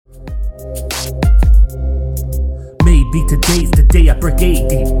Maybe today's the day I break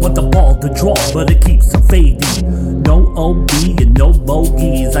 80. Want the ball to draw, but it keeps on fading. No OB and no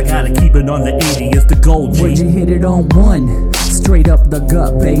bogeys. I gotta keep it on the 80. It's the goal, G. Would you hit it on one? Straight up the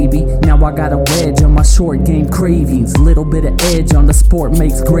gut, baby. Now I got a wedge on my short game cravings. Little bit of edge on the sport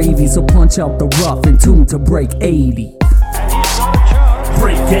makes gravy. So punch out the rough and tune to break 80.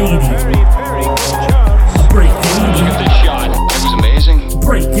 Break 80. Break 80. Look at this shot. It was amazing.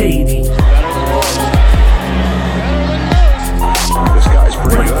 Break 80. This guy's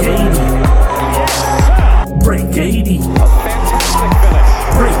pretty Break good. 80. Break 80. A fantastic finish.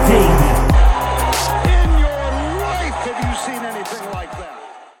 Break 80. In your life, have you seen anything like that?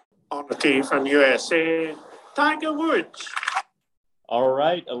 On the tee from USA, Tiger Woods. All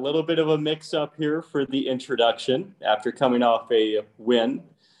right, a little bit of a mix-up here for the introduction after coming off a win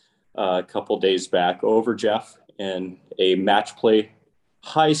a couple days back over Jeff in a match play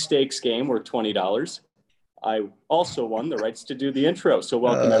high-stakes game worth $20. I also won the rights to do the intro, so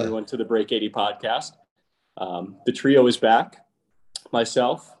welcome everyone to the Break 80 podcast. The trio is back,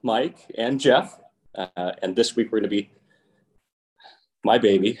 myself, Mike, and Jeff, and this week we're going to be my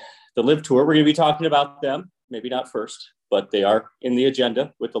baby, the Live Tour. We're going to be talking about them, maybe not first, but they are in the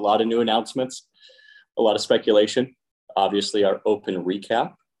agenda with a lot of new announcements, a lot of speculation, obviously our Open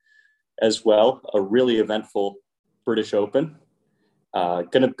recap, as well, a really eventful British Open. Going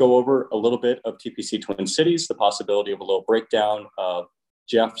to go over a little bit of TPC Twin Cities, the possibility of a little breakdown of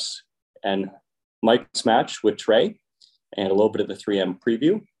Jeff's and Mike's match with Trey, and a little bit of the 3M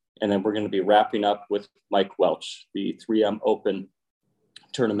preview. And then we're going to be wrapping up with Mike Welch, the 3M Open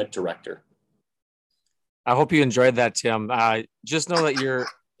tournament director. I hope you enjoyed that, Tim. Just know that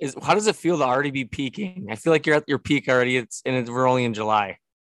how does it feel to already be peaking? I feel like you're at your peak already. We're only in July.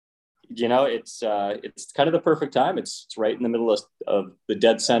 You know, it's kind of the perfect time. It's right in the middle of the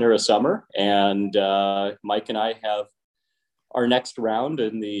dead center of summer. And Mike and I have our next round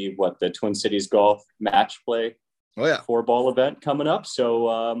in the Twin Cities Golf match play 4-ball event coming up.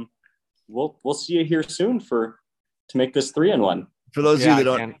 So we'll see you here soon to make this 3-in-1. For those of you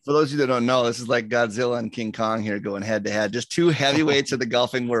that don't know, this is like Godzilla and King Kong here going head to head. Just two heavyweights of the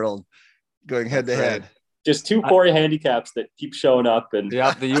golfing world going head to head. Just two poor handicaps that keep showing up. And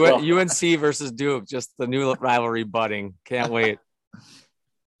yeah, the UNC versus Duke, just the new rivalry budding. Can't wait.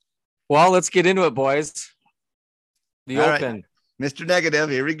 Well, let's get into it, boys. The All Open. Right. Mr. Negative,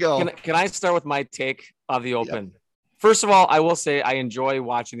 here we go. Can I start with my take of the Open? Yep. First of all, I will say I enjoy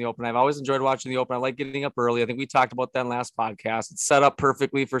watching the Open. I've always enjoyed watching the Open. I like getting up early. I think we talked about that in last podcast. It's set up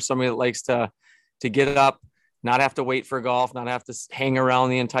perfectly for somebody that likes to get up, not have to wait for golf, not have to hang around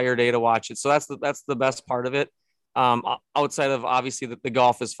the entire day to watch it. So that's the best part of it. Outside of obviously the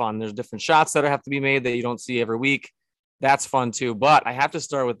golf is fun. There's different shots that have to be made that you don't see every week. That's fun too. But I have to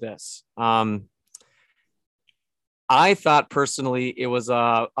start with this. I thought personally it was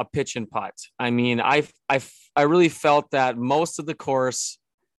a pitch and putt. I mean, I really felt that most of the course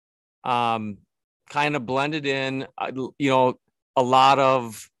kind of blended in, a lot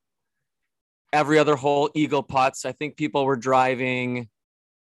of every other hole eagle putts. I think people were driving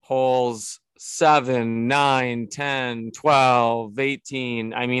holes 7, 9, 10, 12,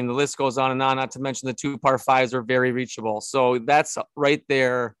 18. I mean, the list goes on and on, not to mention the 2 par 5s are very reachable. So that's right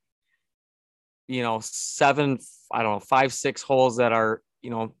there, 7, 5, 6 holes that are,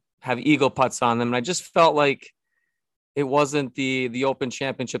 have eagle putts on them. And I just felt like it wasn't the Open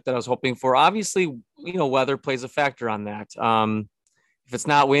Championship that I was hoping for. Obviously, weather plays a factor on that. If it's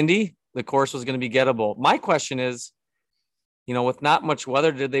not windy, the course was going to be gettable. My question is, with not much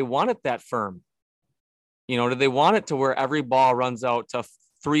weather, did they want it that firm? Did they want it to where every ball runs out to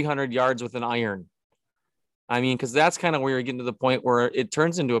 300 yards with an iron? I mean, because that's kind of where you're getting to the point where it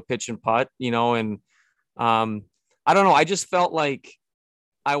turns into a pitch and putt, and I don't know. I just felt like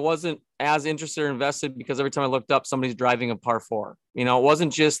I wasn't as interested or invested because every time I looked up, somebody's driving a par 4. It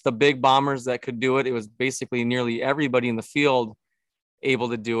wasn't just the big bombers that could do it. It was basically nearly everybody in the field able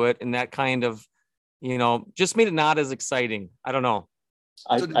to do it. And that kind of, just made it not as exciting. I don't know.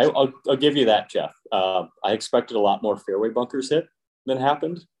 I'll give you that, Jeff. I expected a lot more fairway bunkers hit than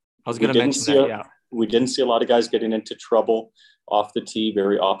happened. I was going to mention that, yeah. We didn't see a lot of guys getting into trouble off the tee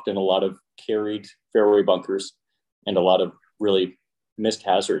very often, a lot of carried fairway bunkers and a lot of really missed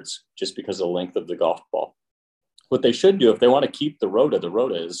hazards just because of the length of the golf ball. What they should do if they want to keep the rota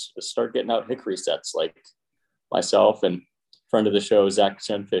is start getting out hickory sets like myself and friend of the show, Zach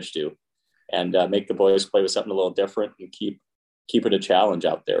Sunfish, do, and make the boys play with something a little different and keep it a challenge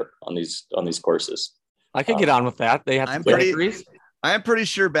out there on these courses. I could get on with that. They have to play hickories. I'm pretty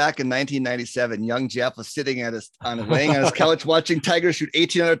sure back in 1997, young Jeff was sitting laying on his couch watching Tiger shoot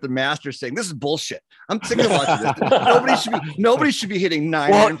 18 under at the Masters, saying, "This is bullshit. I'm sick of watching this. Nobody should be hitting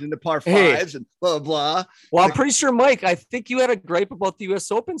 9 irons into par fives and blah blah." Well, I'm pretty sure, Mike. I think you had a gripe about the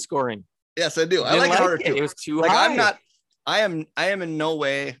U.S. Open scoring. Yes, I do. I like it harder too. It was too high. I am in no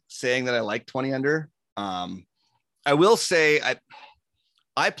way saying that I like 20 under. I will say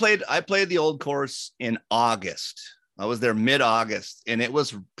I played the old course in August. I was there mid-August, and it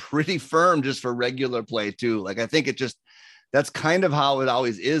was pretty firm just for regular play too. Like, I think that's kind of how it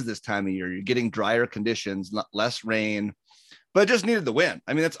always is this time of year. You're getting drier conditions, less rain, but it just needed the wind.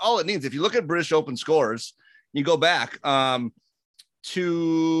 I mean, that's all it needs. If you look at British Open scores, you go back to,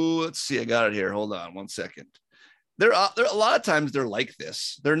 let's see, I got it here. Hold on one second. There are a lot of times they're like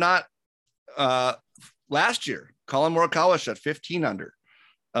this. They're not. Last year, Colin Morikawa shot 15 under.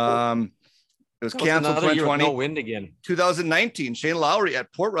 It was canceled 2020. No wind again. 2019, Shane Lowry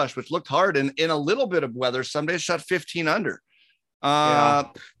at Portrush, which looked hard and in a little bit of weather, some days shot 15 under.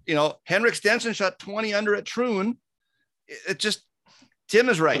 Henrik Stenson shot 20 under at Troon. It just, Tim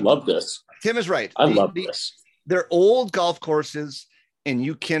is right. I love this. Tim is right. I love this. They're old golf courses, and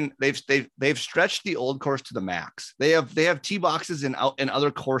they've stretched the old course to the max. They have tee boxes in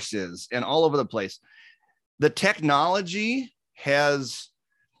other courses and all over the place. The technology has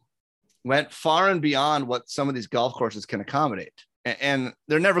went far and beyond what some of these golf courses can accommodate. And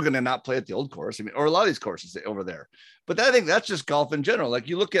they're never going to not play at the old course. I mean, or a lot of these courses over there. But I think that's just golf in general. Like,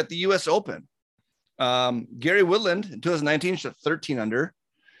 you look at the US Open. Gary Woodland in 2019 shot 13 under.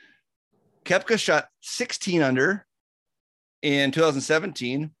 Koepka shot 16 under in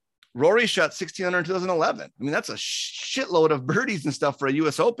 2017. Rory shot 16 under in 2011. I mean, that's a shitload of birdies and stuff for a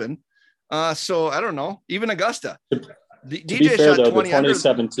US Open. So I don't know. Even Augusta. DJ fair, shot though, 20 under,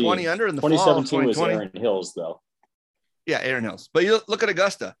 20 under in the fall of 2017 was 2020. Aaron Hills, though. Yeah, Aaron Hills. But you look at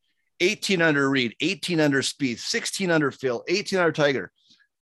Augusta, 18 under Reed, 18 under Spieth, 16 under Phil, 18 under Tiger.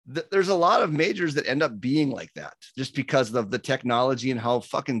 There's a lot of majors that end up being like that just because of the technology and how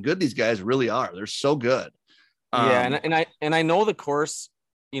fucking good these guys really are. They're so good. And I know the course,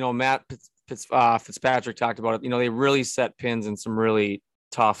 Matt Fitzpatrick talked about it. They really set pins in some really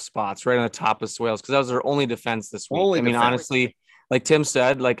tough spots right on the top of swales, because that was their only defense this week. Honestly, like Tim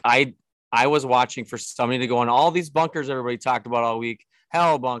said, like I was watching for somebody to go on all these bunkers everybody talked about all week.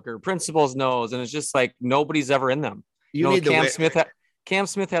 Hell bunker, Principal's nose, and it's just like nobody's ever in them. Cam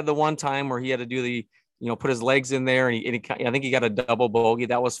Smith had the one time where he had to do the, put his legs in there, and I think he got a double bogey.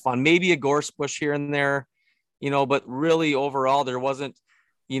 That was fun. Maybe a gorse bush here and there, but really overall there wasn't,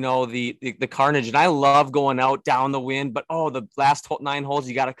 the carnage. And I love going out down the wind, but the last 9 holes,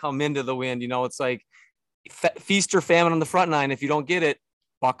 you got to come into the wind. It's like feast or famine on the front 9. If you don't get it,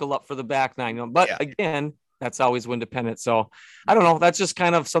 buckle up for the back 9. Again, that's always wind dependent. So I don't know. That's just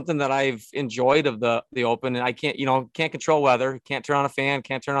kind of something that I've enjoyed of the Open. And I can't control weather. Can't turn on a fan.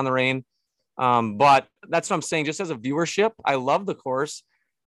 Can't turn on the rain. But that's what I'm saying. Just as a viewership, I love the course.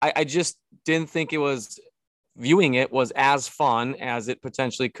 I just didn't think viewing it was as fun as it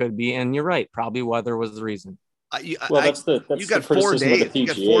potentially could be. And you're right. Probably weather was the reason. That's you got the 4 days. Of the You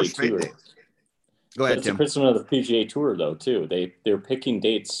got 4 PGA straight Tour. days. Go ahead, It's Tim. a criticism of the PGA Tour, though, too. They're picking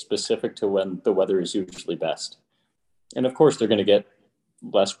dates specific to when the weather is usually best. And, of course, they're going to get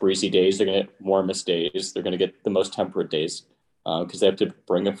less breezy days. They're going to get warmest days. They're going to get the most temperate days because they have to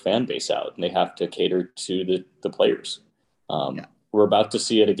bring a fan base out, and they have to cater to the players. We're about to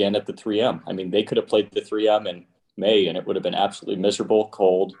see it again at the 3M. I mean, they could have played the 3M in May, and it would have been absolutely miserable,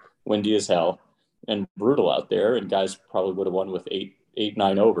 cold, windy as hell, and brutal out there, and guys probably would have won with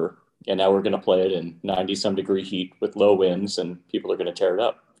 8-9 over. And now we're going to play it in 90-some degree heat with low winds, and people are going to tear it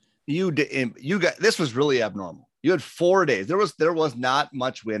up. This was really abnormal. You had 4 days. There was not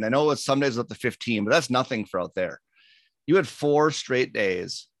much wind. I know it was some days up to 15, but that's nothing for out there. You had 4 straight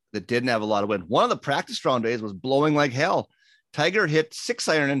days that didn't have a lot of wind. One of the practice round days was blowing like hell. Tiger hit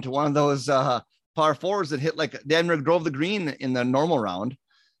 6-iron into one of those par 4s that hit like damn near drove the green in the normal round.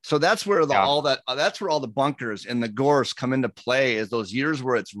 So that's where that's where all the bunkers and the gorse come into play, is those years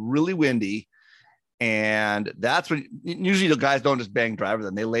where it's really windy. And that's when usually the guys don't just bang driver,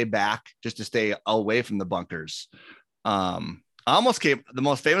 then they lay back just to stay away from the bunkers. The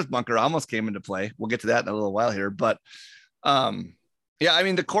most famous bunker almost came into play. We'll get to that in a little while here, but I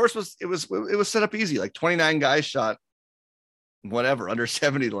mean, the course was set up easy. Like 29 guys shot whatever under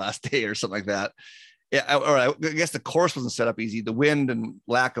 70 the last day or something like that. Yeah, or I guess the course wasn't set up easy. The wind and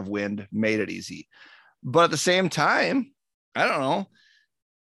lack of wind made it easy. But at the same time, I don't know.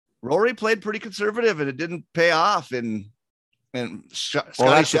 Rory played pretty conservative, and it didn't pay off. And Scotty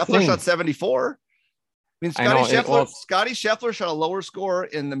Scheffler shot 74. mean, I know. Scotty Scheffler shot a lower score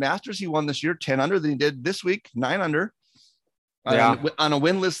in the Masters he won this year, 10 under, than he did this week, 9 under. Yeah. On a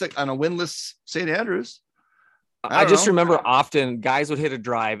winless St. Andrews. I just remember often guys would hit a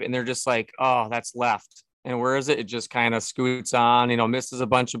drive and they're just like, oh, that's left. And where is it? It just kind of scoots on, misses a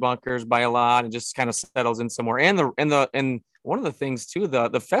bunch of bunkers by a lot and just kind of settles in somewhere. And one of the things too,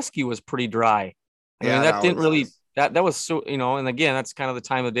 the fescue was pretty dry. I mean, that didn't really, that was so, and again, that's kind of the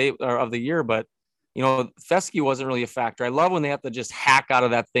time of day or of the year, but fescue wasn't really a factor. I love when they have to just hack out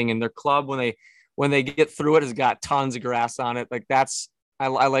of that thing, and their club, when they get through it, has got tons of grass on it. Like I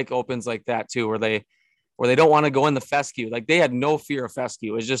like opens like that too, where they don't want to go in the fescue. Like they had no fear of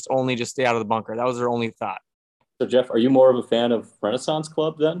fescue. It was just only just stay out of the bunker. That was their only thought. So Jeff, are you more of a fan of Renaissance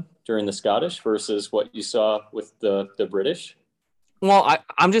Club then during the Scottish versus what you saw with the British? Well,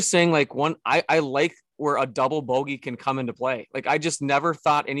 I'm just saying, like, I like where a double bogey can come into play. Like, I just never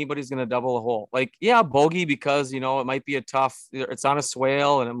thought anybody's going to double a hole. Like, yeah, bogey, because, it might be it's on a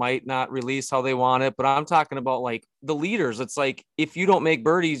swale and it might not release how they want it. But I'm talking about like the leaders. It's like, if you don't make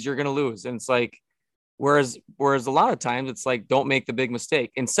birdies, you're going to lose. And it's like, whereas a lot of times it's like, don't make the big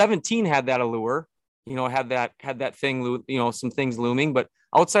mistake. And 17 had that allure, had that thing, some things looming, but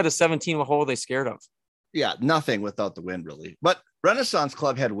outside of 17, what hole are they scared of? Yeah, nothing without the wind, really. But Renaissance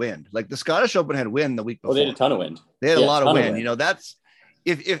Club had wind. Like the Scottish Open had wind the week before. Oh, they had a ton of wind. They had a lot of wind. That's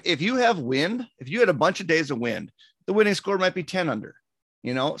if you have wind, if you had a bunch of days of wind, the winning score might be 10 under,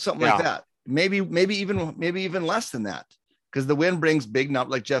 something like that. Maybe even less than that, because the wind brings big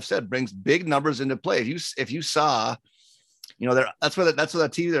numbers, like Jeff said, brings big numbers into play. If you saw, that's where the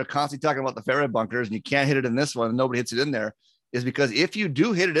TV, they're constantly talking about the fairway bunkers, and you can't hit it in this one, and nobody hits it in there. Is because if you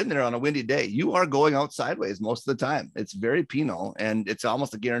do hit it in there on a windy day, you are going out sideways most of the time. It's very penal, and it's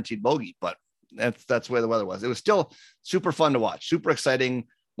almost a guaranteed bogey, but that's where the weather was. It was still super fun to watch, super exciting.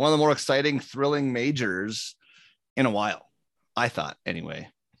 One of the more exciting, thrilling majors in a while, I thought, anyway.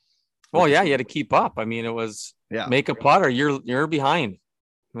 Well, yeah, you had to keep up. I mean, it was make a putt or you're behind.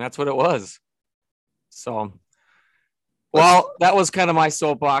 And that's what it was. So, well, that was kind of my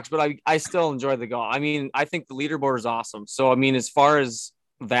soapbox, but I still enjoyed the golf. I mean, I think the leaderboard is awesome. So, I mean, as far as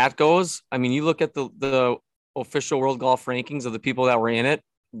that goes, I mean, you look at the official world golf rankings of the people that were in it,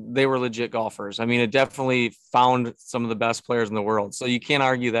 they were legit golfers. I mean, it definitely found some of the best players in the world. So you can't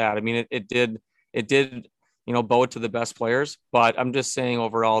argue that. I mean, it did, bow to the best players, but I'm just saying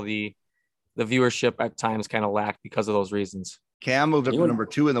overall, the viewership at times kind of lacked because of those reasons. Cam moved up to number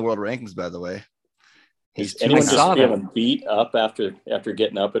 2 in the world rankings, by the way. Anyone just feeling beat up after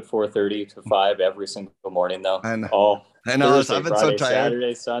getting up at 4:30 to 5 every single morning though? I know. Thursday, I've been Friday, so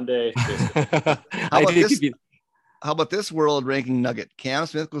tired. Saturday, Sunday. How about this world ranking nugget? Cam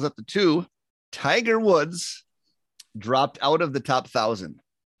Smith goes up to 2. Tiger Woods dropped out of the top 1,000.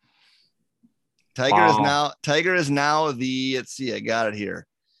 Tiger is now the, let's see, I got it here.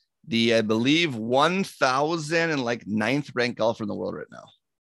 I believe 1,000 and like 9th ranked golfer in the world right now.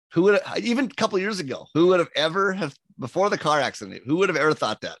 Who would have, even a couple of years ago, who would have ever before the car accident, who would have ever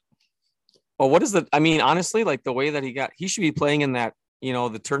thought that? Well, honestly, like the way that he should be playing in that,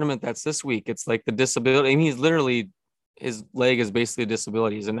 the tournament that's this week. It's like the disability. I mean, his leg is basically a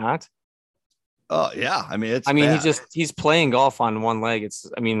disability, is it not? Oh yeah. I mean, he's playing golf on one leg.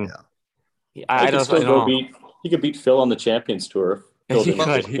 I don't know. He could beat Phil on the Champions Tour.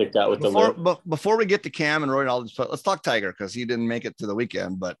 Kicked out with before we get to Cam and Roy and all this, let's talk Tiger, because he didn't make it to the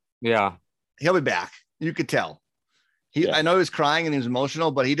weekend, but yeah, he'll be back. You could tell. I know he was crying and he was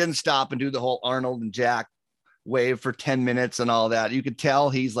emotional, but he didn't stop and do the whole Arnold and Jack wave for 10 minutes and all that. You could tell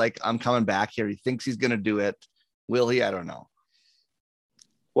he's like, I'm coming back here. He thinks he's going to do it. Will he? I don't know.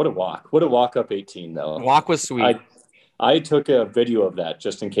 What a walk up 18 though. Walk was sweet. I took a video of that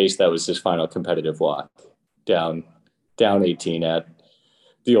just in case that was his final competitive walk down 18 at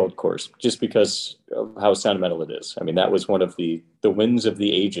the old course, just because of how sentimental it is. I mean, that was one of the wins of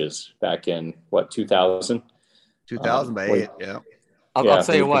the ages back in 2000 by 8. Yeah. I'll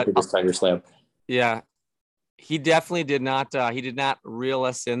tell you what, Tiger Slam. Yeah. He definitely did not reel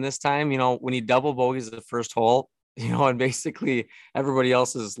us in this time. When he double bogeys the first hole, and basically everybody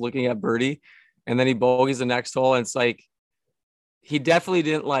else is looking at birdie, and then he bogeys the next hole. And it's like, he definitely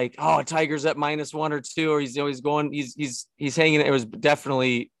didn't like, oh, Tiger's at -1 or 2, or he's going, he's hanging. It was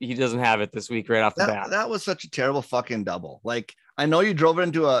definitely, he doesn't have it this week right off the bat. That was such a terrible fucking double. Like, I know you drove it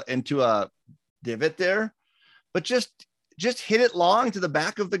into a divot there, but just hit it long to the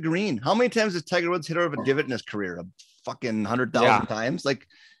back of the green. How many times has Tiger Woods hit over a divot in his career? A fucking 100,000 times. Like,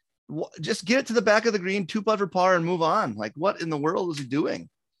 just get it to the back of the green, 2-putt for par, and move on. Like, what in the world is he doing?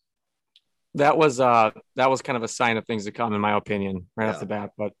 That was kind of a sign of things to come, in my opinion, right off the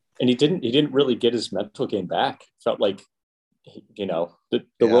bat. But And he didn't really get his mental game back. Felt like, the Yeah.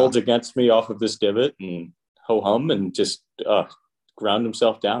 world's against me off of this divot and ho hum and just ground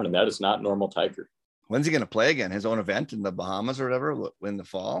himself down. And that is not normal Tiger. When's he going to play again? His own event in the Bahamas or whatever in the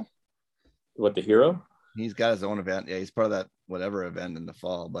fall? What, the Hero? He's got his own event. Yeah, he's part of that whatever event in the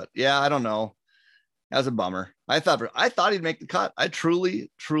fall. But yeah, I don't know. That was a bummer. I thought he'd make the cut. I truly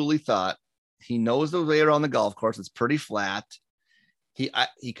thought he knows the way around the golf course. It's pretty flat.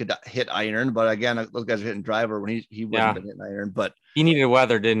 He could hit iron, but again, those guys are hitting driver when he wasn't been hitting iron. But he needed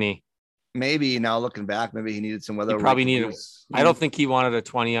weather, didn't he? Maybe now looking back, maybe he needed some weather. He probably needed. I don't think he wanted a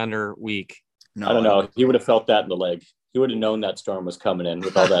 20 under week. No, I don't know. He would have felt that in the leg. He would have known that storm was coming in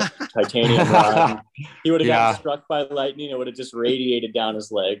with all that titanium rod. He would have gotten struck by lightning. It would have just radiated down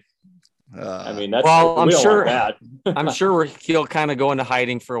his leg. I mean, that's I'm sure that. I'm sure he'll kind of go into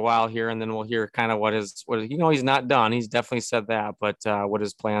hiding for a while here, and then we'll hear kind of what he's not done. He's definitely said that, but what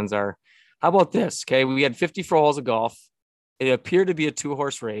his plans are. How about this? Okay, we had 54 holes of golf. It appeared to be a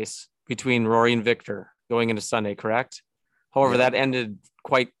 2-horse race between Rory and Victor going into Sunday, correct? However, that ended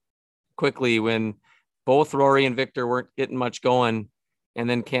quite quickly when both Rory and Victor weren't getting much going, and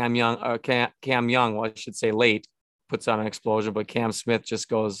then Cam Young, well, I should say late, puts on an explosion, but Cam Smith just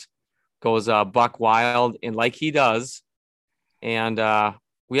goes buck wild, and like he does, and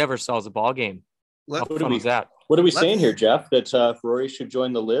we have ourselves a ball game. How fun is that? What are we saying here, Jeff? That Rory should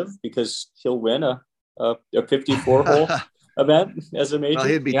join the Live because he'll win a 54-hole event as a major? Well,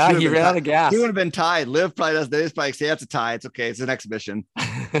 he ran out of gas. He would have been tied. Liv probably does. They just probably say that's a tie. It's okay. It's an exhibition.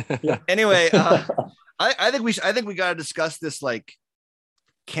 Anyway, I think we got to discuss this like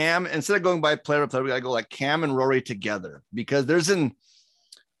Cam, instead of going by player to player, we got to go like Cam and Rory together because there's an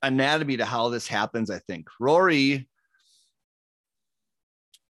anatomy to how this happens. I think Rory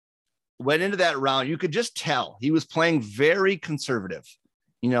went into that round. You could just tell he was playing very conservative.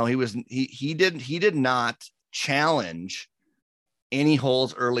 He did not challenge any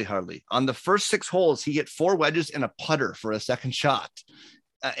holes early, hardly. On the first 6 holes, he hit 4 wedges and a putter for a second shot,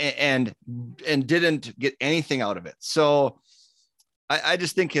 and didn't get anything out of it. So I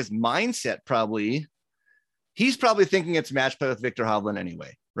just think his mindset he's probably thinking it's match play with Victor Hovland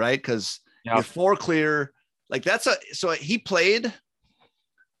anyway, right? Because you're 4 clear. Like so he played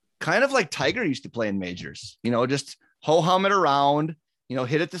kind of like Tiger used to play in majors, just ho-hum it around,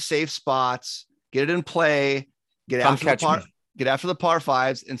 hit it to safe spots, get it in play, get after the par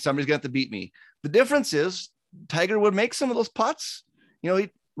 5s, and somebody's going to have to beat me. The difference is Tiger would make some of those putts.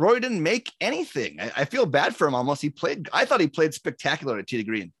 Rory didn't make anything. I feel bad for him almost. I thought he played spectacular at tee to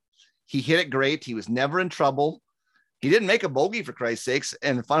green. He hit it great. He was never in trouble. He didn't make a bogey, for Christ's sakes,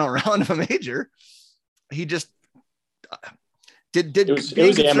 in the final round of a major. He just it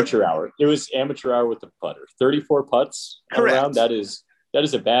was amateur hour. It was amateur hour with the putter. 34 putts around. That is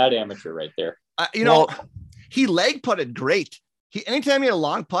a bad amateur right there. He leg putted great. Anytime he had a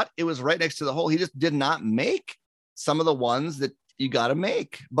long putt, it was right next to the hole. He just did not make some of the ones that you got to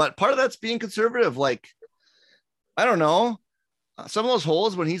make. But part of that's being conservative. Like, I don't know, some of those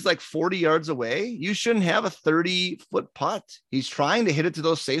holes when he's like 40 yards away, you shouldn't have a 30-foot putt. He's trying to hit it to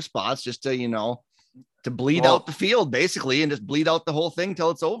those safe spots just to, to bleed out the field basically, and just bleed out the whole thing till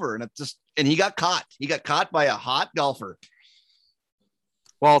it's over. And he got caught. He got caught by a hot golfer.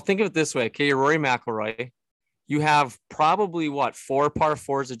 Well, think of it this way. Okay, you're Rory McIlroy. You have probably 4 par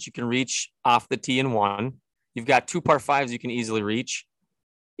 4s that you can reach off the tee in one. You've got 2 par 5s you can easily reach.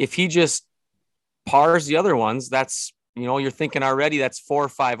 If he just pars the other ones, that's, you're thinking already that's 4 or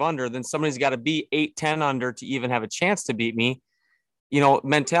 5 under. Then somebody's got to be 8, 10 under to even have a chance to beat me,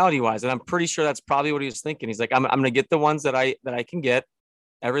 mentality wise. And I'm pretty sure that's probably what he was thinking. He's like, I'm going to get the ones that I can get.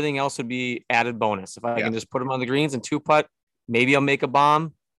 Everything else would be added bonus. If I can just put them on the greens and 2-putt, maybe I'll make a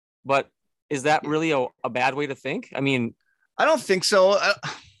bomb. But is that really a bad way to think? I mean, I don't think so.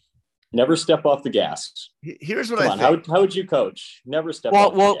 Never step off the gas. Here's what I think. How would you coach? Never step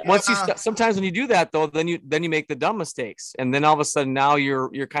off the gas. Sometimes when you do that though, then you make the dumb mistakes, and then all of a sudden now you're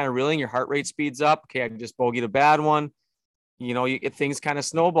kind of reeling. Your heart rate speeds up. Okay, I can just bogey the bad one. You get things kind of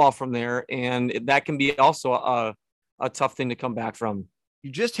snowball from there, and that can be also a tough thing to come back from.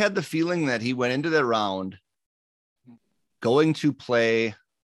 You just had the feeling that he went into the round going to play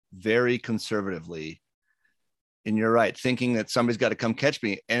very conservatively. And you're right, thinking that somebody's got to come catch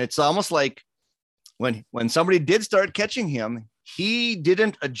me. And it's almost like when somebody did start catching him, he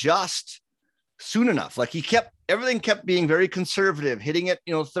didn't adjust soon enough. Like everything kept being very conservative, hitting it,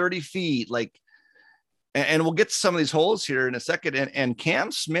 30 feet. Like, and we'll get to some of these holes here in a second. And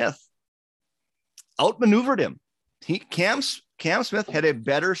Cam Smith outmaneuvered him. Cam Smith had a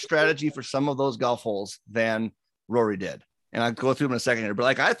better strategy for some of those golf holes than Rory did. and I'll go through them in a second here. But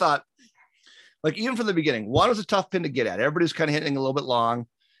like I thought, like even from the beginning, one was a tough pin to get at. Everybody was kind of hitting a little bit long.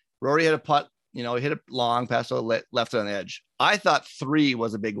 Rory had a putt, he hit it long, past the left on the edge. I thought 3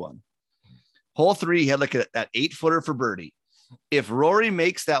 was a big one. Hole 3, he had like that 8-footer for birdie. If Rory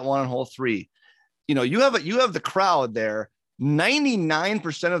makes that one on hole 3, you have the crowd there.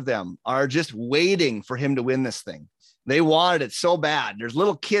 99% of them are just waiting for him to win this thing. They wanted it so bad. There's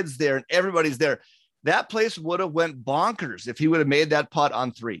little kids there and everybody's there. That place would have went bonkers if he would have made that putt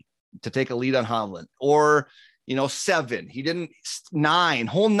on 3 to take a lead on Hovland, or 7. He didn't. 9,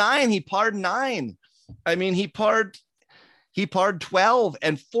 hole 9, he parred 9. I mean, he parred 12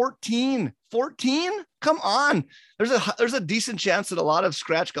 and 14. Come on. There's a decent chance that a lot of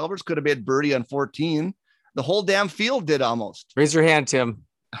scratch golfers could have made birdie on 14. The whole damn field did almost. Raise your hand, Tim.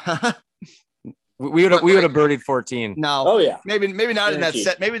 we would have birdied 14. No. Oh yeah. Maybe not in that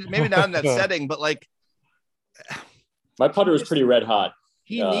set. Maybe not in that setting, but like my putter was pretty red hot.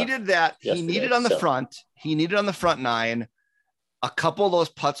 He needed that. He needed on the front. He needed on the front 9 a couple of those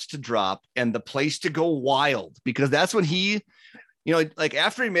putts to drop and the place to go wild, because that's when he, like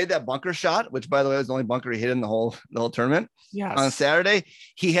after he made that bunker shot, which by the way was the only bunker he hit in the whole tournament. Yes. On Saturday,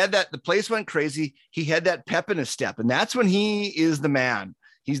 he had that. The place went crazy. He had that pep in his step, and that's when he is the man.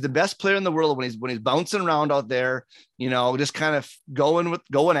 He's the best player in the world when he's bouncing around out there, just kind of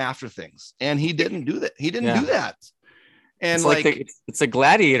going after things. And he didn't do that. He didn't do that. And it's a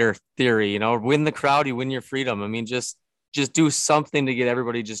gladiator theory, win the crowd, you win your freedom. I mean, just do something to get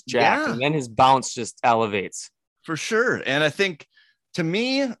everybody just jacked, and then his bounce just elevates. For sure. And I think to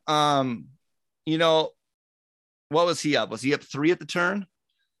me, what was he up? Was he up 3 at the turn?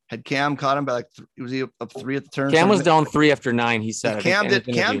 Had Cam caught him by like, was he up 3 at the turn? Cam was down 3 after 9. He said Cam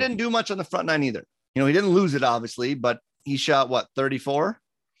didn't do much on the front 9 either. He didn't lose it obviously, but he shot 34,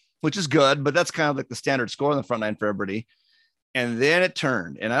 which is good, but that's kind of like the standard score on the front 9 for everybody. And then it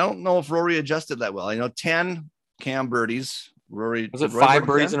turned, and I don't know if Rory adjusted that well. 10 Cam birdies. Rory was it 5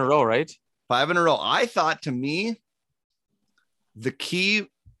 birdies in a row, right? 5 in a row. I thought, to me, the key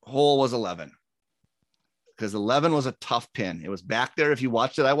hole was 11, because 11 was a tough pin. It was back there. If you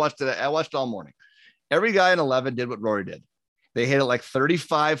watched it, I watched all morning. Every guy in 11 did what Rory did. They hit it like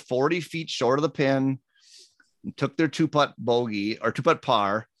 35, 40 feet short of the pin, and took their 2-putt bogey or 2-putt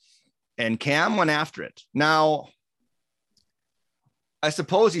par, and Cam went after it. Now, I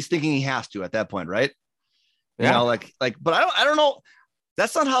suppose he's thinking he has to at that point, right? Yeah. But I don't know.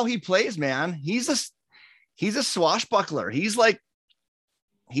 That's not how he plays, man. He's a swashbuckler. He's like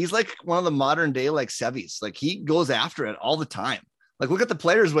one of the modern day like Sevis. Like he goes after it all the time. Like look at the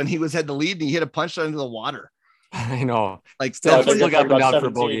players when he had the lead and he hit a punch into the water. I know. Like still got him down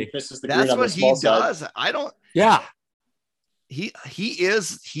for bogey. That's what he does. I don't. Yeah. He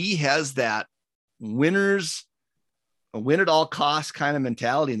has that a win at all costs kind of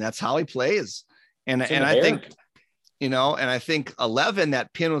mentality, and that's how he plays. And I think, and I think 11,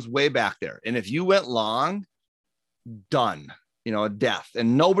 that pin was way back there. And if you went long, done, death.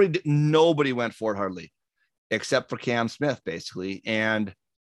 And nobody went for it hardly, except for Cam Smith, basically. And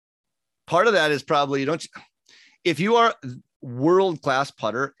part of that is probably if you are world-class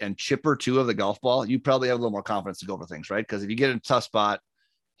putter and chipper 2 of the golf ball, you probably have a little more confidence to go for things, right? Because if you get in a tough spot,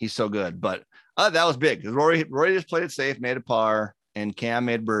 he's so good. But that was big. Rory just played it safe, made a par, and Cam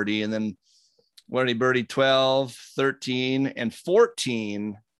made birdie. And then what did he birdie? 12, 13, and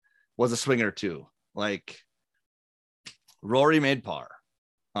 14 was a swinger too. Like Rory made par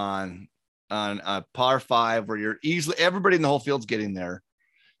on a par 5 where you're easily, everybody in the whole field's getting there.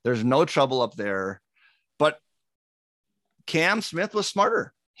 There's no trouble up there. But Cam Smith was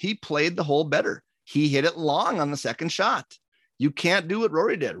smarter. He played the hole better. He hit it long on the second shot. You can't do what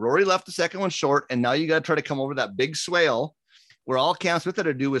Rory did. Rory left the second one short, and now you got to try to come over that big swale where all Cam Smith had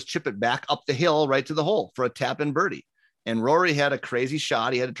to do was chip it back up the hill right to the hole for a tap-in birdie. And Rory had a crazy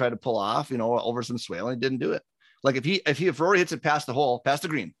shot he had to try to pull off, over some swale, and he didn't do it. Like if Rory hits it past the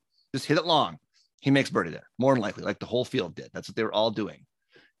green, just hit it long, he makes birdie there, more than likely, like the whole field did. That's what they were all doing.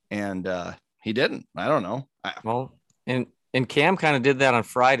 And he didn't. I don't know. Well, and Cam kind of did that on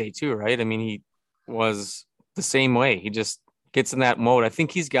Friday too, right? I mean, he was the same way. He just gets in that mode. I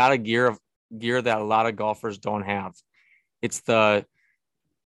think he's got a gear that a lot of golfers don't have. It's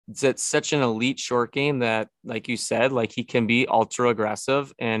such an elite short game that, like you said, like he can be ultra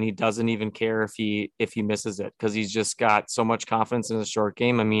aggressive and he doesn't even care if he misses it, because he's just got so much confidence in the short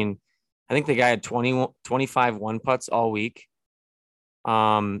game. I mean, I think the guy had 25 1-putts all week.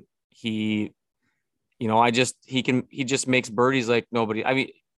 He just makes birdies like nobody. I mean,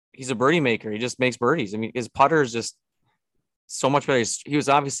 he's a birdie maker. He just makes birdies. I mean, his putter is just so much better. He was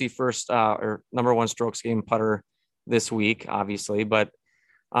obviously first or number 1 strokes game putter this week, obviously, but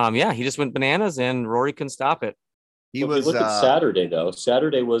yeah, he just went bananas and Rory couldn't stop it. If you look at Saturday, though,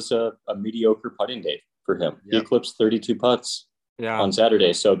 Saturday was a mediocre putting day for him. Yep. He eclipsed 32 putts on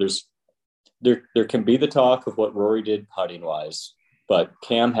Saturday. So there can be the talk of what Rory did putting wise, but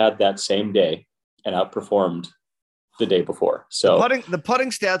Cam had that same day and outperformed the day before. So the putting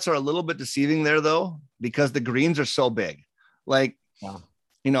stats are a little bit deceiving there, though, because the greens are so big. Like,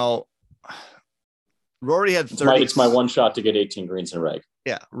 you know, Rory had 30. It's my one shot to get 18 greens in a reg.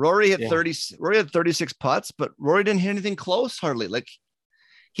 Yeah, Rory had 30. Rory had 36 putts, but Rory didn't hit anything close hardly. Like,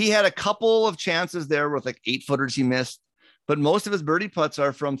 he had a couple of chances there with like 8-footers he missed, but most of his birdie putts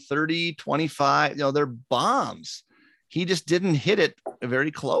are from 30, 25. You know, they're bombs. He just didn't hit it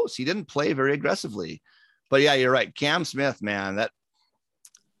very close. He didn't play very aggressively. But yeah, you're right. Cam Smith, man, that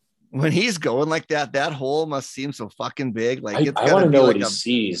when he's going like that, that hole must seem so fucking big. Like, I want to know what he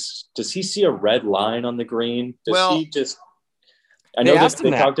sees. Does he see a red line on the green? Does he just? I know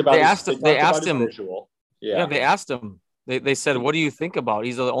they talked about. They asked him. Yeah, they asked him. They said, "What do you think about?"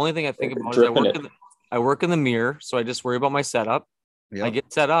 He's the only thing I think about is I work in the mirror, so I just worry about my setup. Yep. I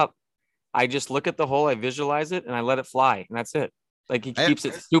get set up. I just look at the hole, I visualize it, and I let it fly, and that's it. Like, he keeps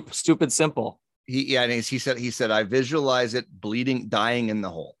it stupid simple. He said, I visualize it bleeding, dying in the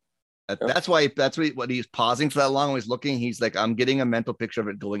hole. That's what he's pausing for that long. When he's looking, he's like, I'm getting a mental picture of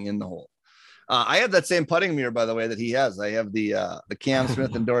it going in the hole. I have that same putting mirror, by the way, that he has. I have the Cam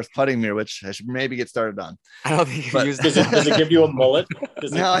Smith endorsed putting mirror, which I should maybe get started on. I don't think does it give you a mullet?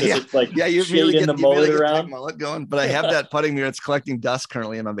 Does it like you really get the mullet around? Mullet going. But I have that putting mirror. It's collecting dust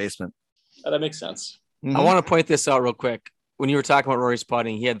currently in my basement. That makes sense. Mm-hmm. I want to point this out real quick. When you were talking about Rory's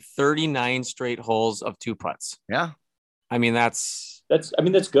putting, he had 39 straight holes of 2 putts. Yeah. I mean, that's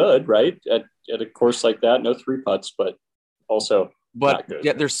good, right? At a course like that, no 3 putts, but also. But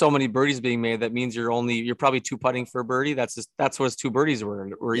yeah, there's so many birdies being made. That means you're probably 2 putting for a birdie. That's what his 2 birdies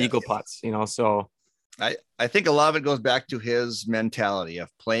were eagle putts, you know? So I think a lot of it goes back to his mentality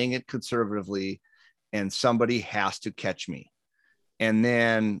of playing it conservatively, and somebody has to catch me. And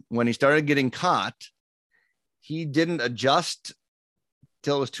then when he started getting caught, he didn't adjust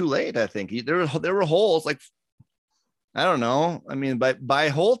till it was too late. I think there were holes like, I don't know. I mean, by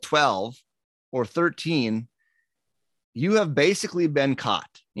hole 12 or 13, you have basically been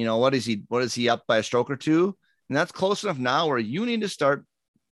caught. You know, what is he up by a stroke or 2? And that's close enough now where you need to start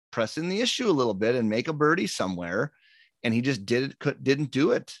pressing the issue a little bit and make a birdie somewhere. And he just didn't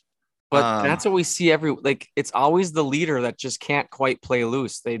do it. But that's what we see it's always the leader that just can't quite play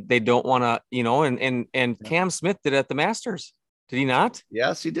loose. They don't want to, you know, and Cam Smith did it at the Masters. Did he not?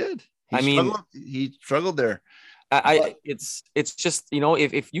 Yes, he did. He struggled there. It's just, you know,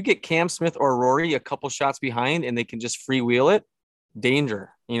 if you get Cam Smith or Rory a couple shots behind and they can just freewheel it, danger,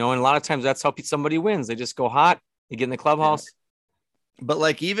 you know, and a lot of times that's how somebody wins. They just go hot, they get in the clubhouse. But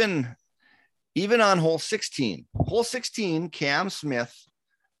like even on hole 16, Cam Smith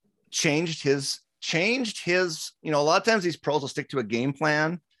changed his, you know, a lot of times these pros will stick to a game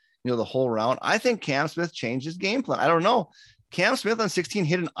plan, you know, the whole round. I think Cam Smith changed his game plan. I don't know. Cam Smith on 16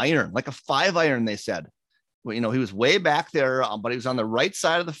 hit an iron, like a 5-iron, they said. Well, you know, he was way back there, but he was on the right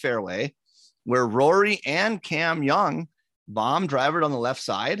side of the fairway where Rory and Cam Young bomb drivered on the left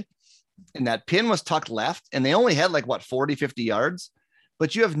side. And that pin was tucked left. And they only had 40, 50 yards.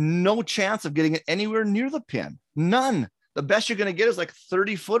 But you have no chance of getting it anywhere near the pin. None. The best you're going to get is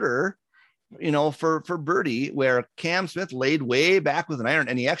 30-footer, you know, for birdie, where Cam Smith laid way back with an iron.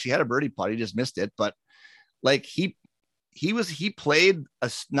 And he actually had a birdie putt. He just missed it. But he played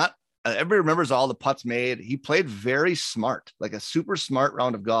everybody remembers all the putts made. He played very smart, like a super smart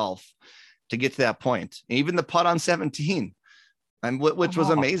round of golf to get to that point. And even the putt on 17, which was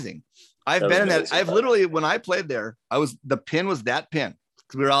amazing. I've been in that. I've literally, when I played there, the pin was that pin.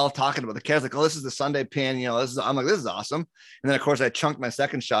 We were all talking about the kids, like, oh, this is the Sunday pin. You know, I'm like, this is awesome. And then of course I chunked my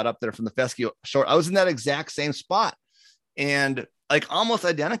second shot up there from the fescue short. I was in that exact same spot and almost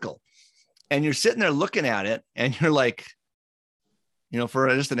identical. And you're sitting there looking at it and you're like, you know,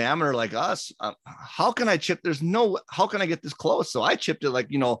 for just an amateur like us, how can I chip? How can I get this close? So I chipped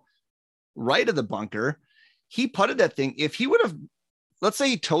it right of the bunker. He putted that thing. If he would have, let's say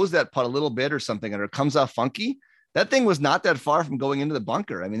he toes that putt a little bit or something, and it comes off funky, that thing was not that far from going into the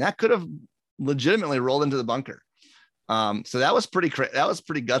bunker. I mean, that could have legitimately rolled into the bunker. So that was pretty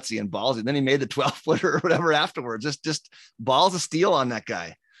gutsy and ballsy. And then he made the 12-footer or whatever afterwards. Just balls of steel on that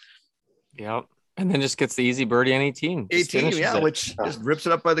guy. Yep. And then just gets the easy birdie on 18. 18, yeah, which just rips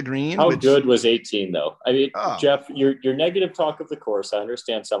it up by the green. How good was 18, though? I mean, Jeff, your negative talk of the course, I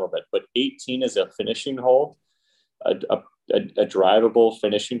understand some of it, but 18 is a finishing hole, a drivable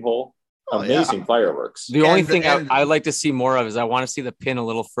finishing hole. amazing fireworks. The only thing I'd like to see more of is I want to see the pin a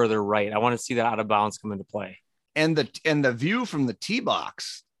little further right. I want to see that out of bounds come into play. And the view from the tee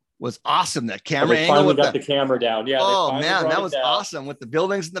box was awesome. That camera they angle finally with got the camera down. Yeah. Oh man, that was awesome with the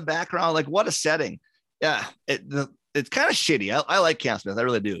buildings in the background. Like, what a setting. Yeah. It's kind of shitty. I like Cam Smith. I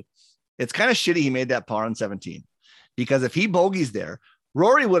really do. It's kind of shitty he made that par on 17, because if he bogeys there,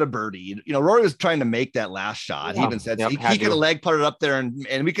 Rory would have birdied. You know, Rory was trying to make that last shot. He even said he could have leg putted up there and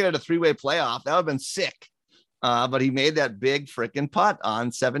we could have had a 3-way playoff. That would have been sick. But he made that big freaking putt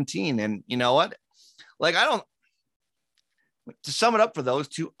on 17. And you know what? Like, to sum it up for those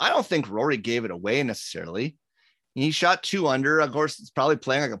two, I don't think Rory gave it away necessarily. He shot 2 under. Of course, it's probably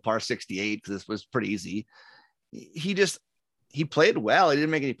playing like a par 68 because this was pretty easy. He played well. He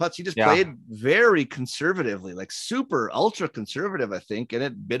didn't make any putts. He just played very conservatively, like super ultra conservative, I think. And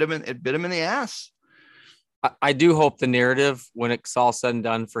it bit him in the ass. I do hope the narrative, when it's all said and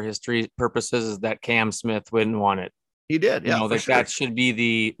done for history purposes, is that Cam Smith wouldn't want it. He did. Yeah. That should be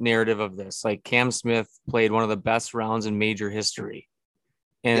the narrative of this. Like, Cam Smith played one of the best rounds in major history.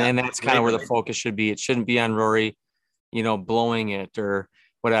 And that's kind of where the focus should be. It shouldn't be on Rory, blowing it or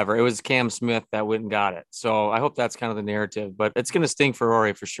whatever. It was Cam Smith that went and got it. So I hope that's kind of the narrative, but it's going to sting for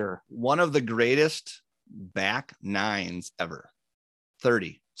Rory for sure. One of the greatest back nines ever.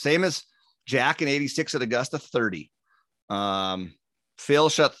 30. Same as Jack in 86 at Augusta, 30. Phil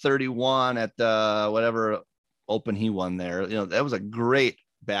shot 31 at the whatever Open he won there. That was a great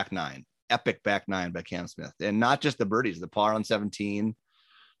back nine, epic back nine by Cam Smith. And not just the birdies, the par on 17.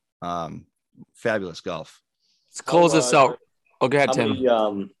 Fabulous golf. Let's close this out. Oh, go ahead, Tim.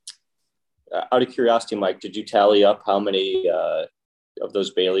 Out of curiosity, Mike, did you tally up how many of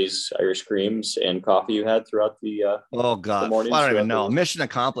those Bailey's Irish Creams and coffee you had throughout the oh god, the mornings? I don't even know. Mission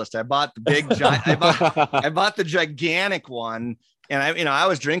accomplished. I bought the big giant. I bought the gigantic one, and I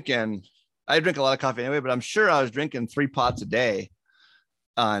was drinking. I drink a lot of coffee anyway, but I'm sure I was drinking 3 pots a day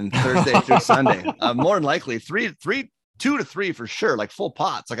on Thursday through Sunday. More than likely 2 to 3 for sure, like full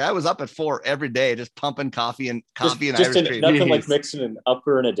pots. Like, I was up at 4 every day, just pumping coffee and Irish cream. Nothing like mixing an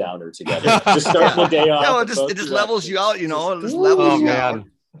upper and a downer together. Just starting the day off. No, it just levels you out. It just levels you out.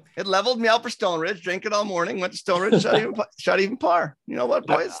 It leveled me out for Stone Ridge. Drink it all morning. Went to Stone Ridge. shot even par. You know what,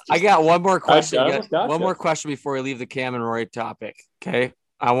 boys? I got one more question. One more question before we leave the Cam and Rory topic. Okay,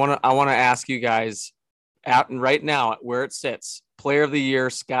 I want to ask you guys right now where it sits: Player of the Year,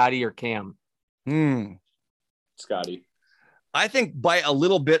 Scotty or Cam? Scotty. I think by a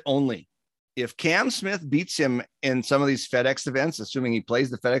little bit only. If Cam Smith beats him in some of these FedEx events, assuming he plays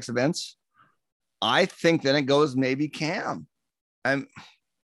the FedEx events, I think then it goes maybe Cam.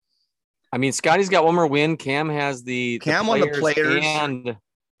 Scotty's got one more win. Cam has Cam won the Players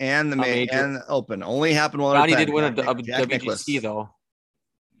and the Open. Only happened while Scotty did win a WGC though.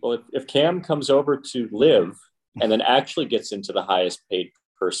 Well, if Cam comes over to live and then actually gets into the highest paid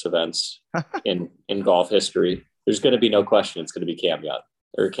purse events in golf history, there's going to be no question it's going to be Cam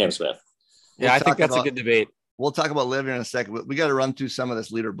Smith. Yeah, I think that's a good debate. We'll talk about live here in a second. We got to run through some of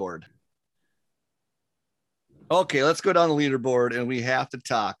this leaderboard. Okay, let's go down the leaderboard, and we have to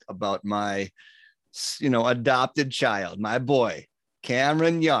talk about my, adopted child, my boy,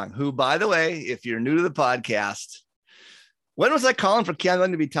 Cameron Young, who, by the way, if you're new to the podcast, when was I calling for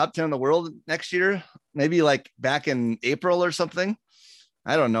Cameron to be top 10 in the world next year? Maybe like back in April or something.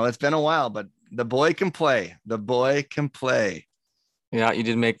 I don't know. It's been a while, but the boy can play. The boy can play. Yeah, you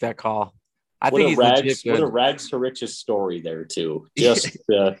did make that call. What a rags to riches story there too. Just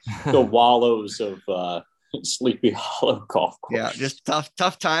the wallows of Sleepy Hollow golf course. Yeah, just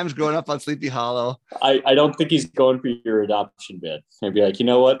tough times growing up on Sleepy Hollow. I don't think he's going for your adoption bid. I'd be like, you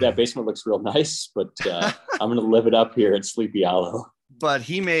know what? That basement looks real nice, but I'm going to live it up here at Sleepy Hollow. But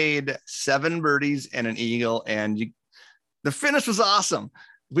he made 7 birdies and an eagle, and the finish was awesome.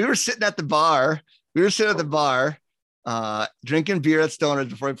 We were sitting at the bar. Drinking beer at Stone Ridge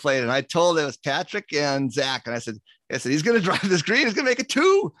before he played. And I told it was Patrick and Zach. And I said, he's going to drive this green. He's going to make it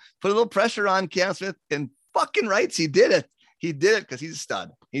 2. Put a little pressure on Cam Smith. And fucking rights, he did it. He did it because he's a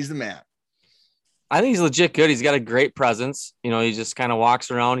stud. He's the man. I think he's legit good. He's got a great presence. He just kind of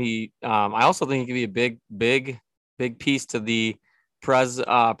walks around. I also think he could be a big piece to the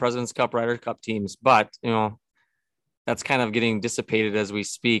President's Cup, Ryder Cup teams. But, that's kind of getting dissipated as we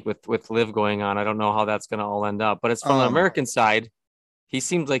speak with Liv going on. I don't know how that's going to all end up, but it's from the American side. He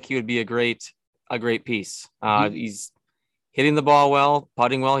seems like he would be a great piece. He's hitting the ball well,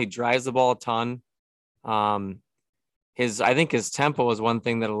 putting well. He drives the ball a ton. I think his tempo is one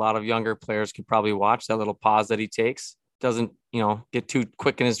thing that a lot of younger players could probably watch. That little pause that he takes doesn't, get too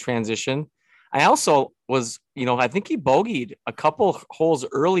quick in his transition. I also was, I think he bogeyed a couple holes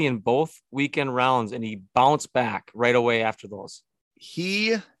early in both weekend rounds, and he bounced back right away after those.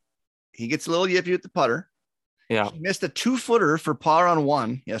 He gets a little yippy with the putter. Yeah. He missed a 2-footer for par on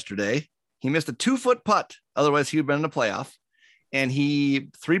 1 yesterday. He missed a 2-foot putt. Otherwise, he would have been in the playoff. And he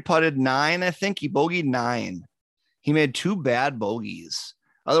 3-putted 9, I think. He bogeyed 9. He made 2 bad bogeys.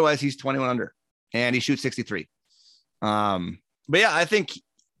 Otherwise, he's 21 under. And he shoots 63. But yeah, I think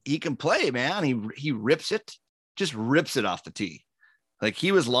he can play, man. He rips it, just rips it off the tee. Like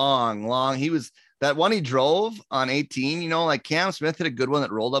he was long. He was that one he drove on 18, like Cam Smith hit a good one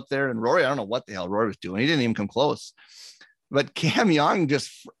that rolled up there. And Rory, I don't know what the hell Rory was doing. He didn't even come close. But Cam Young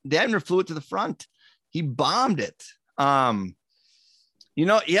just damn near flew it to the front. He bombed it. Yeah,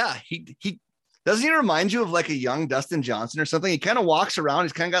 he doesn't he remind you of like a young Dustin Johnson or something? He kind of walks around.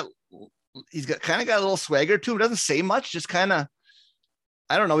 He's got a little swagger to him. Doesn't say much, just kind of,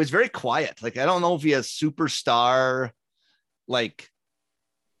 I don't know. He's very quiet. Like, I don't know if he has superstar like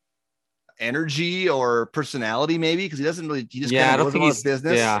energy or personality, maybe, because he doesn't really, he just kind of goes about his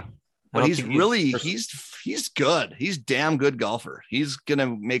business. Yeah. But he's good. He's damn good golfer. He's going to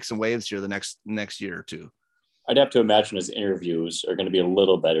make some waves here the next year or two. I'd have to imagine his interviews are going to be a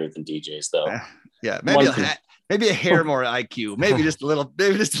little better than DJ's though. Yeah. Maybe a hair more IQ, maybe just a little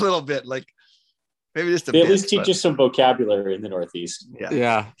bit, like maybe just a bit. At least teach us some vocabulary in the Northeast.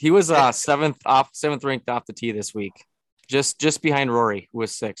 Yeah. He was seventh ranked off the tee this week, just behind Rory, who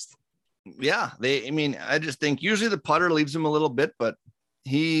was 6th. Yeah. I just think usually the putter leaves him a little bit, but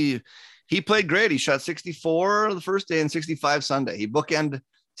he played great. He shot 64 the first day and 65 Sunday. He bookended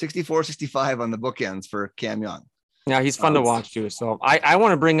 64, 65 on the bookends for Cam Young. Yeah, he's fun to watch too. So I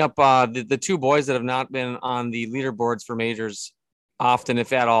want to bring up the 2 boys that have not been on the leaderboards for majors often,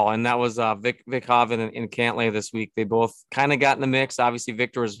 if at all. And that was Vic Hovland and Cantlay this week. They both kind of got in the mix. Obviously,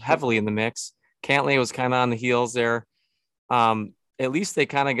 Victor was heavily in the mix. Cantlay was kind of on the heels there. At least they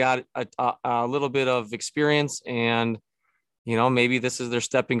kind of got a little bit of experience, and maybe this is their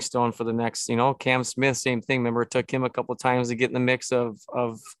stepping stone for the next. Cam Smith, same thing. Remember, it took him a couple of times to get in the mix of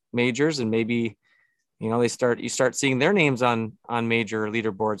majors, and maybe you start seeing their names on major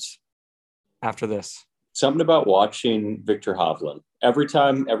leaderboards after this. Something about watching Victor Hovland every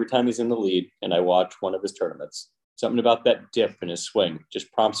time he's in the lead, and I watch one of his tournaments. Something about that dip in his swing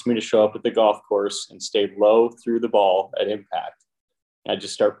just prompts me to show up at the golf course and stay low through the ball at impact. I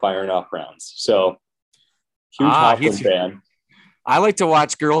just start firing off rounds. So huge Hovland fan. I like to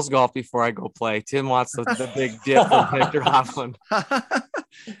watch girls golf before I go play. Tim wants the big dip of Victor Hovland.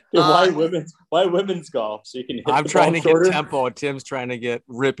 Why women's golf? So you can hit I'm trying to get tempo. Tim's trying to get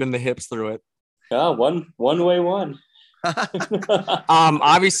ripping the hips through it. Yeah, one way one.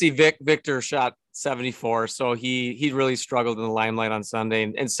 Obviously Victor shot 74, so he really struggled in the limelight on Sunday.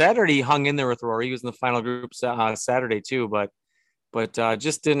 And Saturday he hung in there with Rory. He was in the final group Saturday too, but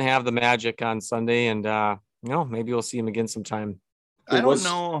just didn't have the magic on Sunday. And maybe we'll see him again sometime. I don't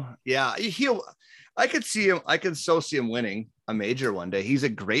know. Yeah, I could see him. I could so see him winning a major one day. He's a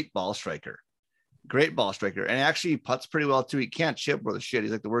great ball striker, and actually he putts pretty well too. He can't chip worth a shit.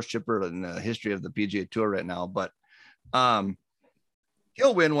 He's like the worst chipper in the history of the PGA Tour right now. But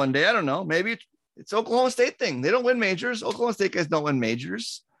he'll win one day. I don't know. Maybe it's Oklahoma State thing. They don't win majors. Oklahoma State guys don't win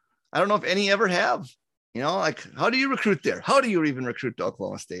majors. I don't know if any ever have. Like how do you recruit there? How do you even recruit to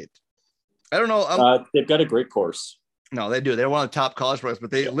Oklahoma State? I don't know. They've got a great course. No, they do. They're one of the top college programs,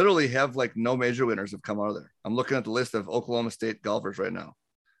 but they literally have like no major winners have come out of there. I'm looking at the list of Oklahoma State golfers right now.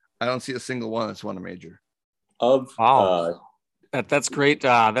 I don't see a single one that's won a major. That's great.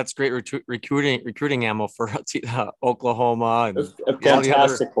 That's great recruiting ammo for Oklahoma. And a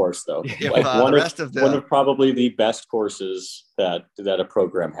fantastic course, though. One of probably the best courses that a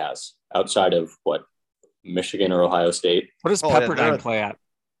program has outside of Michigan or Ohio State. What does Pepperdine play at?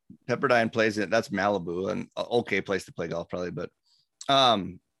 Pepperdine plays it. That's Malibu, and okay place to play golf probably. But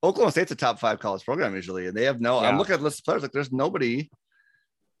Oklahoma State's a top 5 college program usually, and they have no. Yeah. I'm looking at the list of players like there's nobody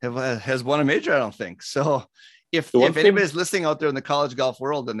has won a major. I don't think so. If anybody's listening out there in the college golf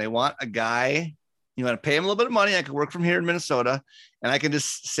world and they want a guy, you want to pay him a little bit of money. I could work from here in Minnesota, and I can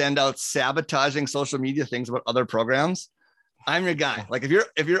just send out sabotaging social media things about other programs. I'm your guy. Like if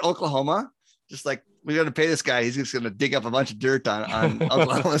you're Oklahoma, just like we're going to pay this guy. He's just going to dig up a bunch of dirt on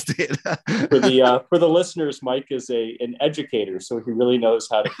Oklahoma State. For the listeners, Mike is an educator, so he really knows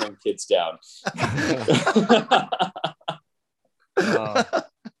how to bring kids down.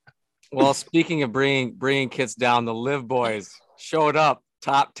 Well, speaking of bringing kids down, the Live Boys showed up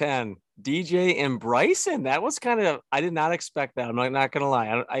top 10. DJ and Bryson. That was I did not expect that. I'm not going to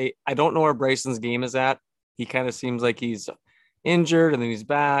lie. I don't know where Bryson's game is at. He kind of seems like he's injured and then he's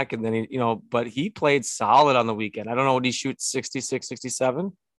back. And then he, but he played solid on the weekend. I don't know what he shoots, 66,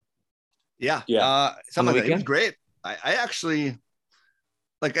 67. Yeah. Something like that. He was great. I actually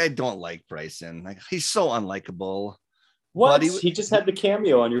I don't like Bryson. Like, he's so unlikable. What? He just had the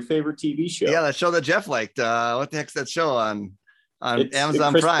cameo on your favorite TV show. Yeah, that show that Jeff liked. What the heck's that show on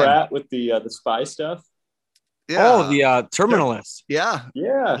Amazon Chris Prime? Pratt with the spy stuff. Yeah. Oh, the Terminalist. Yeah.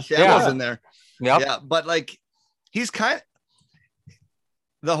 Yeah. Was in there. Yep. Yeah, but he's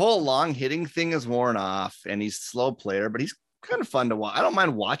the whole long hitting thing is worn off, and he's a slow player, but he's kind of fun to watch. I don't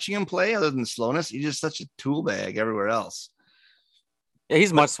mind watching him play, other than slowness. He's just such a tool bag everywhere else. Yeah,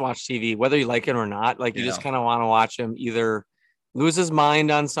 he's must-watch TV, whether you like it or not. You just kind of want to watch him either lose his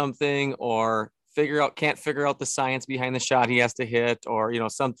mind on something or can't figure out the science behind the shot he has to hit, or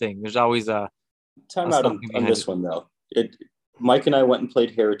something. There's always a time out on this one though. Mike and I went and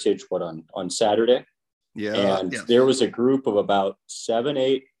played Heritage on Saturday. Yeah, and there was a group of about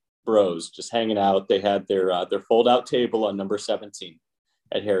 7-8 bros just hanging out. They had their fold-out table on number 17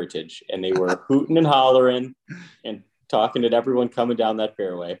 at Heritage, and they were hooting and hollering and talking at everyone coming down that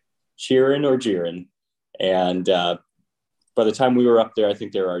fairway, cheering or jeering. And by the time we were up there, I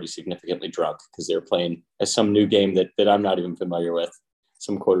think they were already significantly drunk because they were playing some new game that I'm not even familiar with,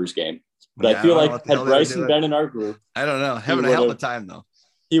 some quarters game. But I feel like had Bryson been in our group, I don't know, having a hell of a time though.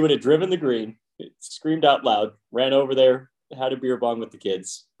 He would have driven the green, screamed out loud, ran over there, had a beer bong with the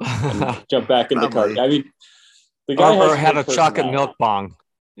kids, and jumped back in the cart. I mean, the guy or had a chocolate milk bong,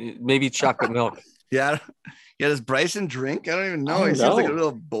 maybe chocolate milk. Yeah. Does Bryson drink? I don't even know. He seems like a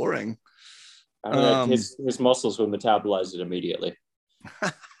little boring. His muscles would metabolize it immediately.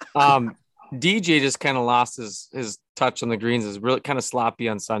 DJ just kind of lost his touch on the greens. Is really kind of sloppy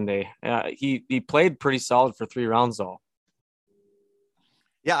on Sunday. He played pretty solid for 3 rounds though.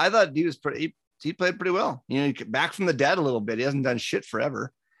 Yeah, I thought he was pretty. He played pretty well. Back from the dead a little bit. He hasn't done shit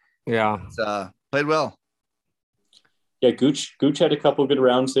forever. Yeah, played well. Yeah, Gooch had a couple good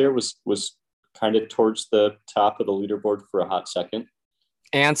rounds there. Was kind of towards the top of the leaderboard for a hot second.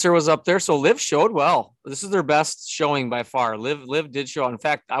 Answer was up there. So Liv showed well. This is their best showing by far. Liv did show. In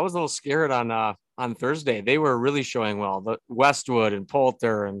fact, I was a little scared on Thursday. They were really showing well. The Westwood and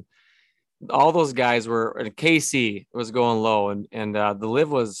Poulter and all those guys were, and Casey was going low, and the Liv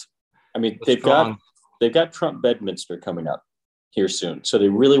was. I mean, they've got Trump Bedminster coming up here soon. So they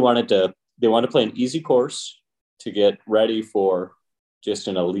really wanted to play an easy course to get ready for just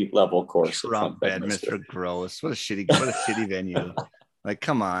an elite level course. Trump Bedminster, gross. What a shitty venue.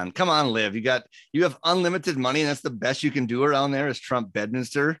 Come on, Liv. You have unlimited money, and that's the best you can do around there is Trump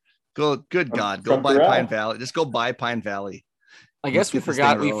Bedminster. Good God, go buy Pine Valley. Just go buy Pine Valley. I guess we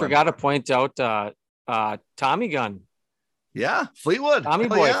forgot to point out Tommy Gun. Yeah, Fleetwood. Tommy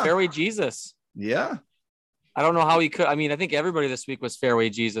Boy, yeah. Fairway Jesus. Yeah. I don't know how he could. I mean, I think everybody this week was Fairway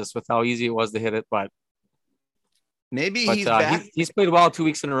Jesus with how easy it was to hit it, but he's back. He's played well 2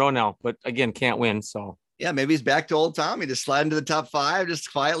 weeks in a row now, but again, can't win. So yeah, maybe he's back to old Tommy. Just slide into the top 5, just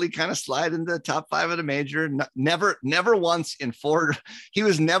quietly kind of slide into the top 5 of the major. Never once in 4. He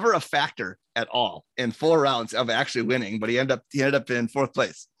was never a factor at all in 4 rounds of actually winning, but he ended up in 4th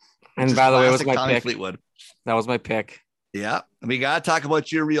place. And by the way, it was my Tommy pick. Fleetwood. That was my pick. Yeah, we gotta talk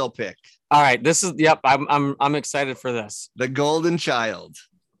about your real pick. All right, this is I'm excited for this. The Golden Child.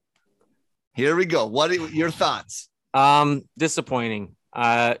 Here we go. What are your thoughts? Disappointing.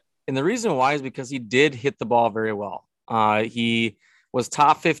 And the reason why is because he did hit the ball very well. He was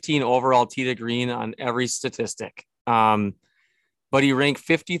top 15 overall tee to green on every statistic. But he ranked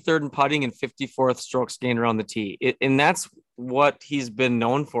 53rd in putting and 54th strokes gained around the tee. And that's what he's been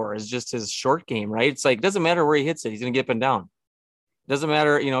known for, is just his short game, right? It's it doesn't matter where he hits it. He's going to get up and down. Doesn't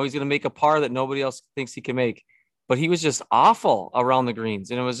matter. He's going to make a par that nobody else thinks he can make. But he was just awful around the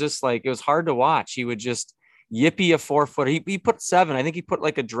greens. And it was just it was hard to watch. He would just yippee a 4-footer. He put 7. I think he put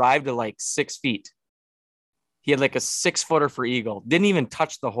a drive to 6 feet. He had a 6-footer for eagle. Didn't even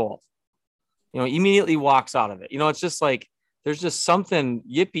touch the hole. Immediately walks out of it. It's just there's just something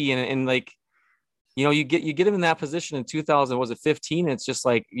yippee and you get him in that position in 2015. It's just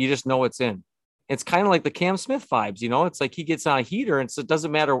you just know it's in. It's kind of like the Cam Smith vibes. It's he gets on a heater, and so it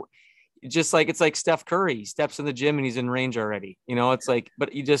doesn't matter. Just it's like Steph Curry. He steps in the gym and he's in range already. It's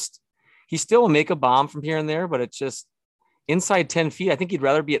but he still will make a bomb from here and there, but it's just inside 10 feet. I think he'd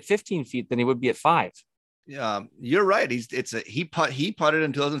rather be at 15 feet than he would be at 5. Yeah, you're right. He putted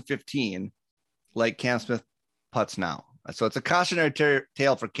in 2015 like Cam Smith putts now. So it's a cautionary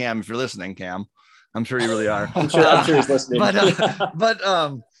tale for Cam. If you're listening, Cam, I'm sure you really are. I'm sure he's listening. but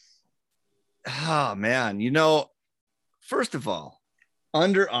oh man, first of all,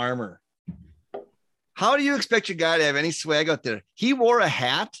 Under Armour. How do you expect your guy to have any swag out there? He wore a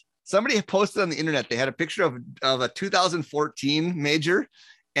hat. Somebody posted on the internet. They had a picture of a 2014 major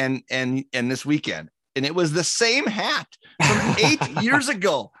and this weekend. And it was the same hat from 8 years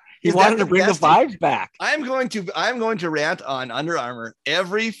ago. He wanted to bring the vibes back. I'm going to rant on Under Armour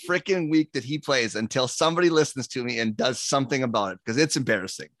every freaking week that he plays until somebody listens to me and does something about it, because it's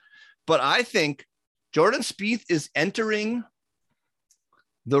embarrassing. But I think Jordan Spieth is entering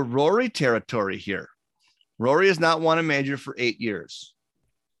the Rory territory here. Rory has not won a major for 8 years.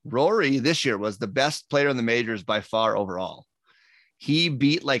 Rory this year was the best player in the majors by far overall. He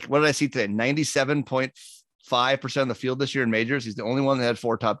beat, like, what did I see today? 97.5% of the field this year in majors. He's the only one that had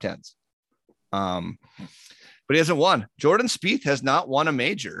 4 top 10s. But he hasn't won. Jordan Spieth has not won a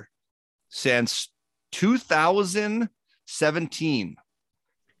major since 2017.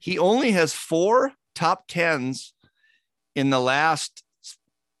 He only has 4 top 10s in the last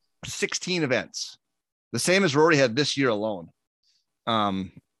 16 events. The same as Rory had this year alone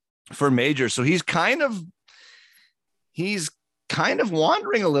for majors. So he's kind of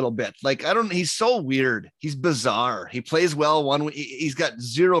wandering a little bit. Like, he's so weird. He's bizarre. He plays well one way. He's got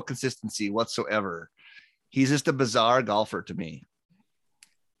zero consistency whatsoever. He's just a bizarre golfer to me.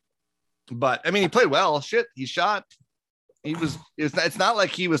 But I mean, he played well. Shit, he shot. It's not like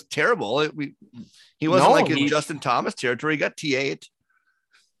he was terrible. He wasn't in Justin Thomas territory. He got T8.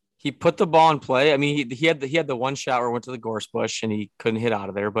 He put the ball in play. I mean, he had the one shot where it went to the gorse bush and he couldn't hit out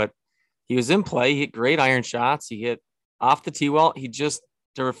of there, but he was in play. He hit great iron shots. He hit off the tee well. He just,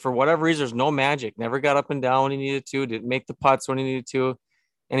 for whatever reason, there's no magic. Never got up and down when he needed to. Didn't make the putts when he needed to,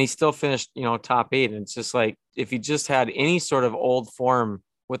 and he still finished, top 8. And it's just like, if he just had any sort of old form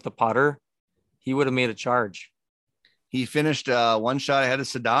with the putter, he would have made a charge. He finished one shot ahead of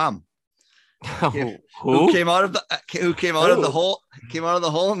Saddam. Who came out of the hole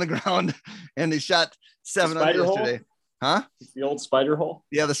in the ground, and he shot 7 under yesterday. Huh? The old spider hole.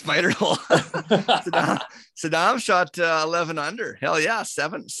 Yeah, the spider hole. Saddam shot 11 under. Hell yeah,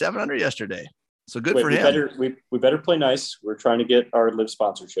 7 under yesterday. So good for him. We better play nice. We're trying to get our Live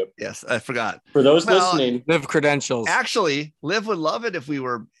sponsorship. Yes, I forgot. For those listening, Live credentials. Actually, Live would love it if we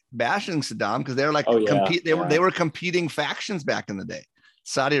were bashing Saddam, because they're like they were competing factions back in the day.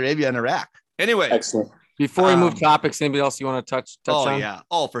 Saudi Arabia and Iraq. Anyway, excellent. Before we move topics, anybody else you want to touch on? Oh yeah,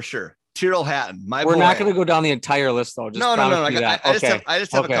 for sure. Tyrrell Hatton, We're not going to go down the entire list though. No. I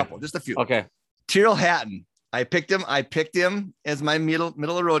just have a couple, just a few. Okay. Tyrrell Hatton, I picked him as my middle of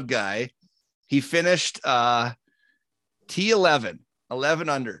the road guy. He finished T11, 11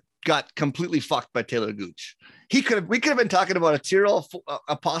 under. Got completely fucked by Taylor Gooch. We could have been talking about a Tyrrell,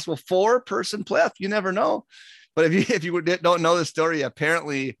 a possible 4-person playoff. You never know. But if you don't know the story,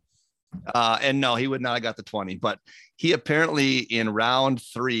 apparently. And no, he would not have got the 20, but he apparently in round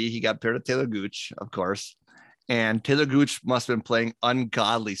 3, he got paired with Taylor Gooch, of course. And Taylor Gooch must have been playing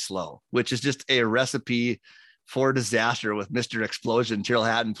ungodly slow, which is just a recipe for disaster with Mr. Explosion, Tyrrell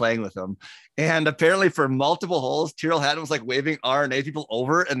Hatton, playing with him. And apparently for multiple holes, Tyrrell Hatton was like waving R&A people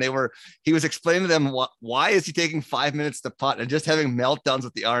over, and he was explaining to them why is he taking 5 minutes to putt and just having meltdowns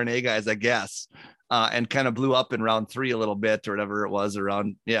with the R&A guys, I guess. And kind of blew up in round 3 a little bit, or whatever it was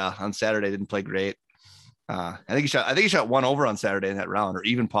on Saturday. Didn't play great. I think he shot 1 over on Saturday in that round, or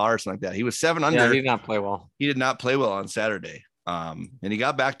even par or something like that. He was 7 under. Yeah, he did not play well. He did not play well on Saturday. And he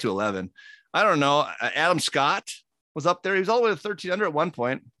got back to 11. I don't know. Adam Scott was up there. He was all the way to 13 under at one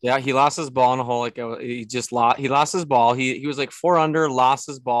point. Yeah, he lost his ball in a hole. He lost his ball. He was like 4 under, lost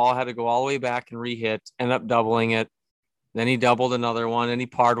his ball, had to go all the way back and re-hit, ended up doubling it. Then he doubled another one, and he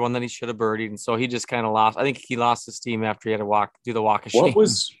parred one that he should have birdied. And so he just kind of lost. I think he lost his team after he had to do the walk of shame.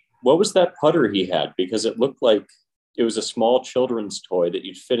 What was that putter he had? Because it looked like it was a small children's toy that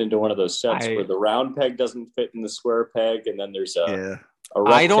you'd fit into one of those sets where the round peg doesn't fit in the square peg, and then there's a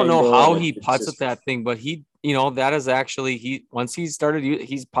I don't know how he putts at that thing, but that is actually once he started,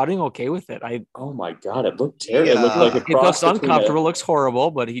 he's putting okay with it. Oh my God, it looked terrible. Yeah. It looked like it looks uncomfortable, looks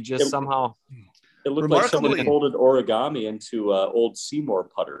horrible, but he just somehow. It looked like somebody folded origami into old Seymour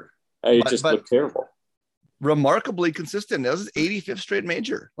putter. It just looked terrible. Remarkably consistent. That was his 85th straight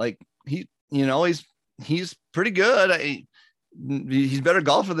major. Like he's pretty good. He's a better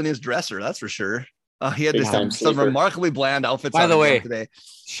golfer than his dresser, that's for sure. He had some remarkably bland outfits. By the way, today,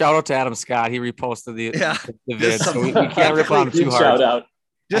 shout out to Adam Scott. He reposted the vid, so we can't rip on him too hard. Shout out.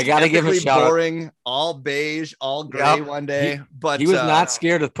 Just I gotta give him a shout boring, out. All beige, all gray one day. But he was not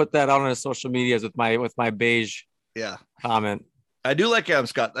scared to put that out on his social medias with my beige comment. I do like Adam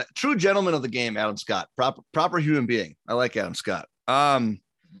Scott. True gentleman of the game, Adam Scott. Proper human being. I like Adam Scott.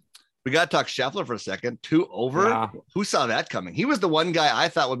 We got to talk Scheffler for a second. 2 over. Yeah. Who saw that coming? He was the one guy I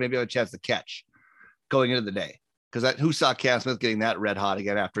thought would maybe have a chance to catch. going into the day. Because who saw Cam Smith getting that red hot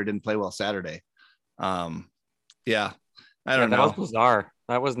again after he didn't play well Saturday? Yeah, I don't know. That was bizarre.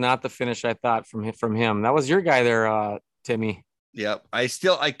 That was not the finish I thought from him. That was your guy there, Timmy. Yep.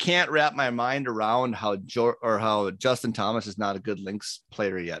 I can't wrap my mind around how Justin Thomas is not a good links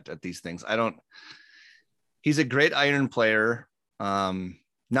player yet at these things. He's a great iron player.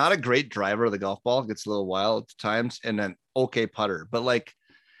 Not a great driver of the golf ball. Gets a little wild at times, and an okay putter. But like,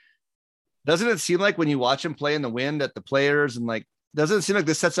 doesn't it seem like when you watch him play in the wind at the Players, and like, doesn't it seem like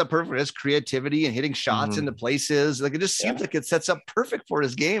this sets up perfect for his creativity and hitting shots into places? Like, it just seems like it sets up perfect for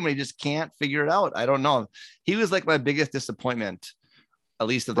his game, and he just can't figure it out. I don't know. He was like my biggest disappointment, at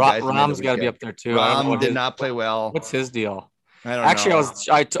least of the guys. Rahm's got to be up there too. Rahm did not play well. What's his deal? I don't know.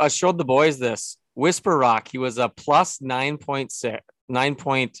 I showed the boys this. Whisper Rock, he was a plus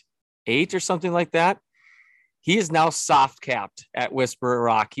 9.8 or something like that. He is now soft capped at Whisper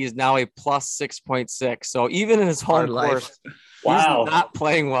Rock. He is now a plus 6.6. So even in his home course, wow, he's not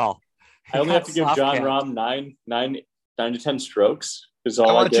playing well. I only have to give John Rahm nine to 10 strokes. Is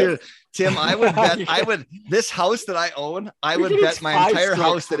all I get. Tim, I would bet this house that I own, I would bet my entire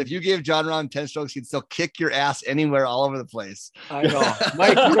house that if you gave John Rahm 10 strokes, he'd still kick your ass anywhere all over the place. I know.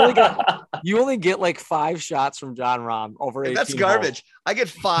 Mike, you only get like 5 shots from John Rahm over 18 That's garbage. holes. I get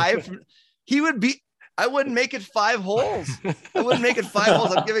 5. I wouldn't make it 5 holes.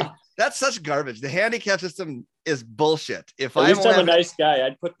 That's such garbage. The handicap system is bullshit. At least I'm a nice guy.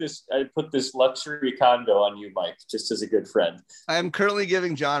 I'd put this luxury condo on you, Mike, just as a good friend. I am currently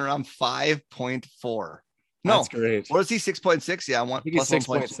giving John Rahm 5.4. No, that's great. What is he? 6.6? Yeah, I want plus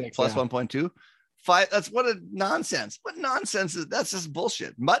 1.2. Plus 1.2. 5. That's what a nonsense. What nonsense is that's just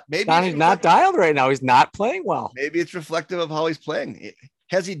bullshit. But maybe he's not dialed right now. He's not playing well. Maybe it's reflective of how he's playing.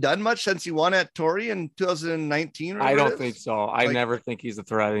 Has he done much since he won at Torrey in 2019? I don't think so. I never think he's a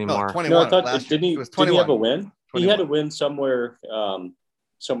threat anymore. No, 21. No, didn't he have a win? 21. He had a win somewhere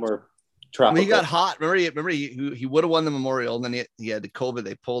tropical. Well, he got hot. Remember he would have won the Memorial, and then he had the COVID.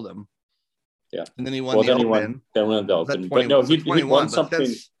 They pulled him. Yeah. And then he won the Open. Then won the Open. But no, he won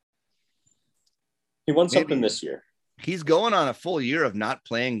something. He won something this year. He's going on a full year of not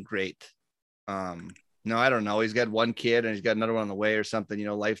playing great. No, I don't know. He's got one kid and he's got another one on the way or something. You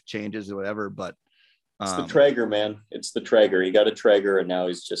know, life changes or whatever. But it's the Traeger, man. It's the Traeger. He got a Traeger and now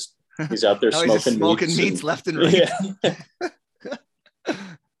he's out there smoking meats left and right. Yeah.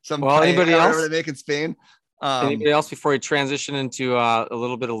 Anybody else? They make in Spain. Anybody else before we transition into a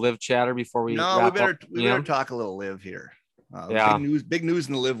little bit of live chatter before we? No, we better talk a little live here. Big news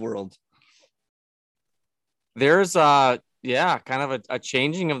in the live world. There's kind of a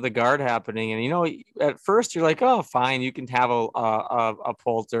changing of the guard happening. And, you know, at first you're like, oh, fine, you can have a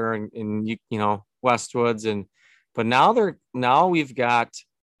Poulter and Westwoods. But now we've got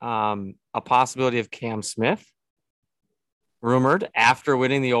a possibility of Cam Smith rumored after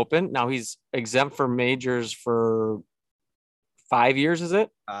winning the Open. Now he's exempt for majors for 5 years. Is it?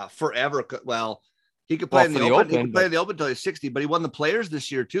 Forever. Well, he could play in the Open. He could play in the Open until he's 60, but he won the Players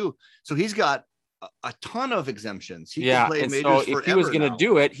this year too. So he's got a ton of exemptions. He can play majors so if he was going to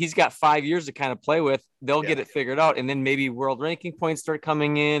do it, he's got 5 years to kind of play with. They'll get it figured out, and then maybe world ranking points start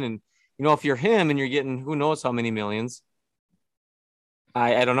coming in. And you know, if you're him and you're getting who knows how many millions,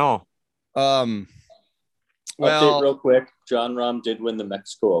 I don't know. Update real quick: John Rahm did win the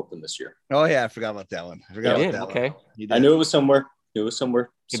Mexico Open this year. Oh yeah, I forgot about that one. Okay, I knew it was somewhere.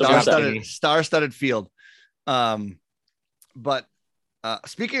 Star-studded field. But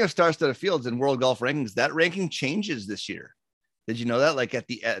speaking of star-studded fields in world golf rankings, that ranking changes this year. Did you know that? Like at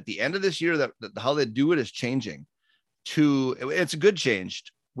the end of this year, that how they do it is changing. It's a good change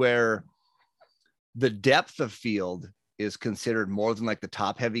where the depth of field is considered more than like the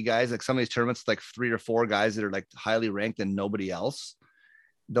top heavy guys. Like some of these tournaments, like 3 or 4 guys that are like highly ranked than nobody else.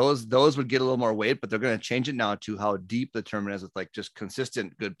 Those would get a little more weight, but they're going to change it now to how deep the tournament is with like just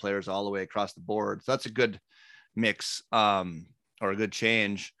consistent good players all the way across the board. So that's a good mix or a good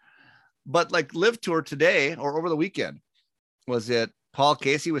change. But like Live Tour today or over the weekend, was it Paul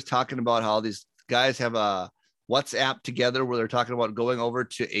Casey was talking about how these guys have a WhatsApp together where they're talking about going over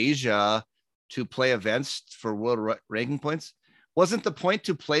to Asia to play events for world ranking points. Wasn't the point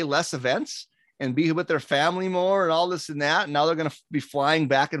to play less events and be with their family more and all this and that? And now they're going to be flying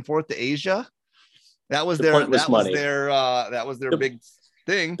back and forth to Asia. That was their big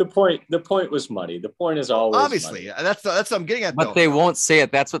thing. The point was money. The point is always obviously money. That's what I'm getting at. But they won't say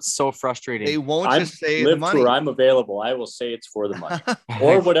it. That's what's so frustrating. They won't just say Live the money. Tour, I'm available. I will say it's for the money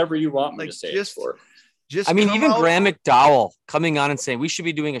or whatever you want me to say it's for. Just even out Graham McDowell coming on and saying we should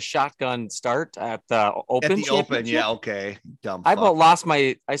be doing a shotgun start at the Open. at the Open. Yeah, okay. Dumb. I fuck. about lost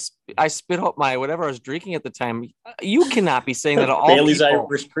my. I spit out my whatever I was drinking at the time. You cannot be saying that to all Bailey's people.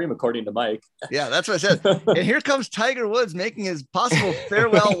 Irish Cream, according to Mike. Yeah, that's what I said. And here comes Tiger Woods making his possible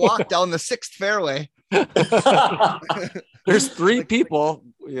farewell walk down the 6th fairway. There's 3 people,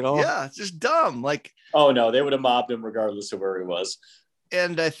 Yeah, it's just dumb. Like, oh no, they would have mobbed him regardless of where he was.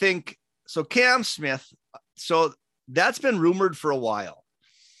 and I think so. Cam Smith. So that's been rumored for a while,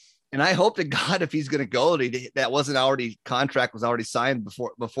 and I hope to God if he's going to go, that wasn't already contract was already signed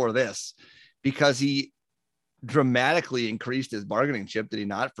before this, because he dramatically increased his bargaining chip. Did he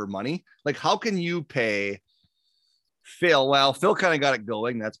not, for money? Like, how can you pay Phil? Well, Phil kind of got it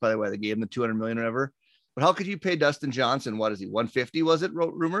going. That's by the way they gave him the $200 million or whatever. But how could you pay Dustin Johnson? What is he? 150? Was it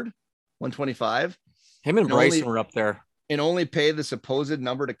rumored? 125? Him and Bryson were up there. And only pay the supposed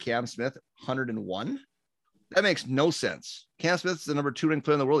number to Cam Smith, 101? That makes no sense. Cam Smith's the number 2 ranked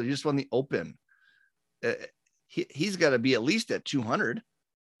player in the world. He just won the Open. He's got to be at least at 200.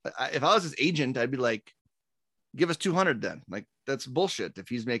 If I was his agent, I'd be like, give us 200 then. Like, that's bullshit. If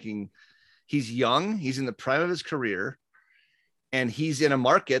he's young, he's in the prime of his career, and he's in a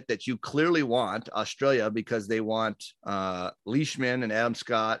market that you clearly want, Australia, because they want Leishman and Adam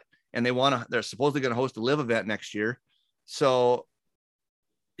Scott, and they're supposedly going to host a live event next year. So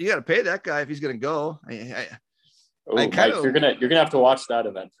you got to pay that guy if he's going to go. Mike, you're gonna have to watch that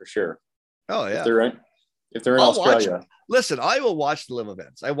event for sure. Oh yeah, if they're in Australia. Listen, I will watch the live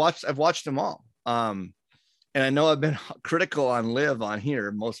events. I've watched them all. And I know I've been critical on live on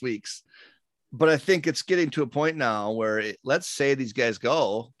here most weeks, but I think it's getting to a point now where let's say these guys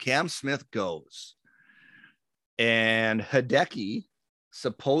go, Cam Smith goes, and Hideki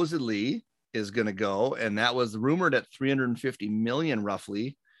supposedly is going to go. And that was rumored at 350 million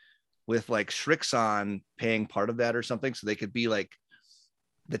roughly, with like Shrixon paying part of that or something. So they could be like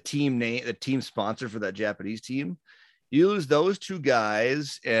the team sponsor for that Japanese team. You lose those 2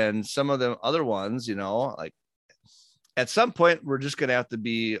 guys and some of the other ones, like at some point we're just going to have to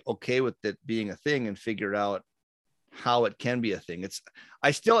be okay with it being a thing and figure out how it can be a thing.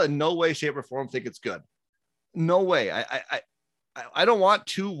 I still in no way, shape or form think it's good. No way. I don't want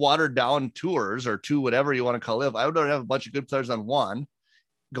 2 watered down tours or 2, whatever you want to call it. I would rather have a bunch of good players on one,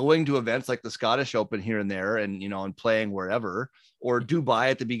 going to events like the Scottish Open here and there, and and playing wherever, or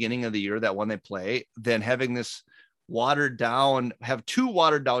Dubai at the beginning of the year, that one they play, than having this have 2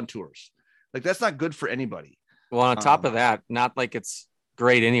 watered down tours. Like, that's not good for anybody. Well, on top of that, not like it's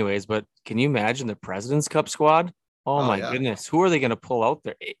great anyways, but can you imagine the President's Cup squad? Oh my goodness. Who are they going to pull out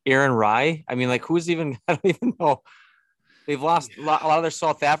there? Aaron Rai? I mean, like, who's even, I don't even know. They've lost a lot of their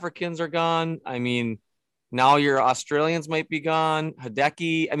South Africans are gone. I mean, now your Australians might be gone.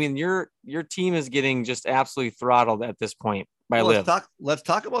 Hideki. I mean, your team is getting just absolutely throttled at this point by Liv. Let's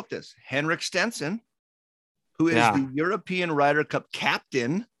talk about this. Henrik Stenson, who is the European Ryder Cup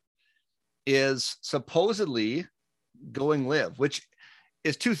captain, is supposedly going live, which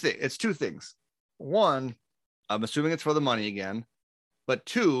is 2 things. It's 2 things. One, I'm assuming it's for the money again, but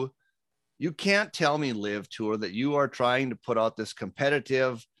 2, you can't tell me, Live Tour, that you are trying to put out this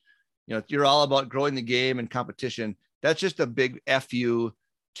competitive, you're all about growing the game and competition. That's just a big FU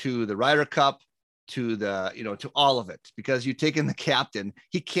to the Ryder Cup, to the, to all of it, because you've taken the captain.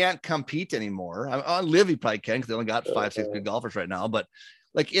 He can't compete anymore. On Live, he probably can, because they only got 5-6 good golfers right now. But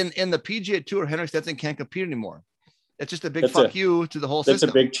like in the PGA Tour, Henrik Stenson can't compete anymore. It's just a big fuck you to the whole system.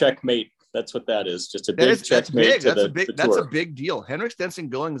 That's a big checkmate. That's what that is. Just a big checkmate. That's a big deal. Henrik Stenson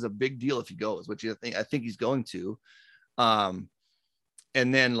going is a big deal if he goes, which I think he's going to. And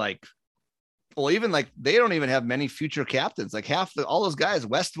then even they don't even have many future captains. Like all those guys,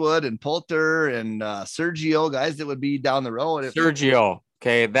 Westwood and Poulter and Sergio, guys that would be down the road. Sergio.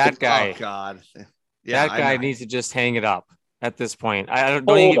 Okay. That guy. Oh God. Yeah, that guy needs to just hang it up at this point. Don't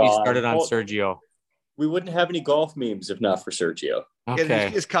even get me started on Sergio. We wouldn't have any golf memes if not for Sergio. Okay.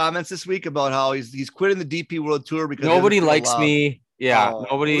 His comments this week about how he's quitting the DP World Tour because nobody likes me. Yeah.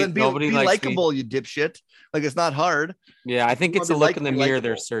 Nobody be likes likable, me. You dipshit. Like, it's not hard. Yeah. I think it's a look in the mirror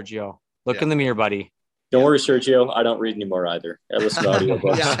there, Sergio. Look in the mirror, buddy. Don't worry, Sergio. I don't read anymore either. I listen to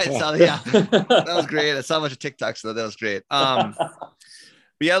audiobooks. That was great. I saw a bunch of TikToks, so that was great.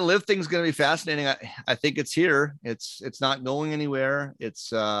 But yeah, Live thing's going to be fascinating. I think it's here. It's not going anywhere.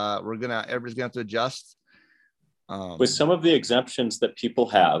 Everybody's going to have to adjust. With some of the exemptions that people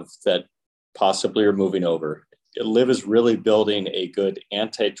have that possibly are moving over, Live is really building a good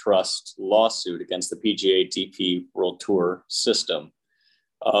antitrust lawsuit against the PGA DP World Tour system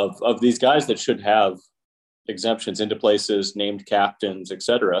of these guys that should have exemptions into places, named captains,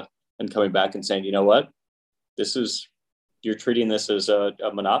 etc., and coming back and saying, you know what, you're treating this as a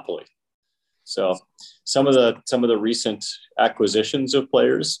monopoly. So some of the recent acquisitions of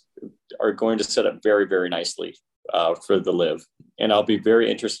players are going to set up very, very nicely for the LIV. And I'll be very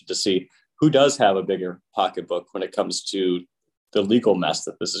interested to see who does have a bigger pocketbook when it comes to the legal mess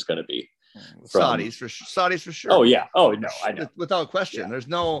that this is going to be. Saudis for sure. Oh yeah. Oh no, I know. Without question. Yeah. There's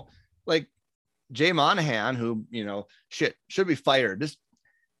no like Jay Monahan, who, should be fired.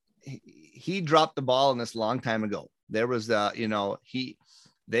 He dropped the ball in this long time ago. There was they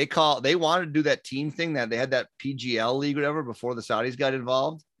wanted to do that team thing that they had, that PGL league, whatever, before the Saudis got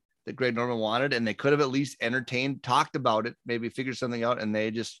involved, that Greg Norman wanted, and they could have at least talked about it, maybe figured something out, and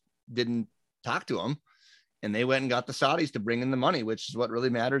they just didn't talk to him. And they went and got the Saudis to bring in the money, which is what really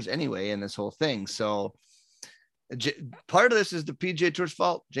matters anyway in this whole thing. So part of this is the PGA Tour's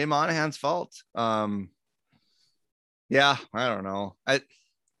fault, Jay Monahan's fault. Yeah, I don't know.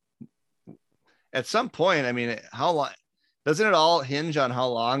 At some point, I mean, how long doesn't it all hinge on how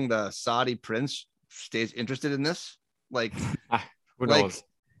long the Saudi prince stays interested in this? Like, who knows?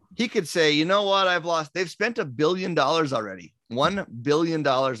 He could say, you know what, they've spent $1 billion already, $1 billion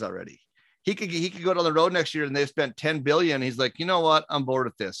already. He could go down the road next year and they've spent 10 billion. He's like, you know what, I'm bored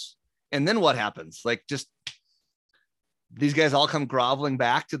with this. And then what happens? Like, just these guys all come groveling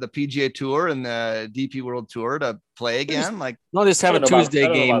back to the PGA Tour and the DP World Tour to play again. Like, no, just have a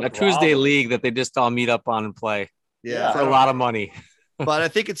Tuesday game, a Tuesday league that they just all meet up on and play. Yeah, for a lot of money. But I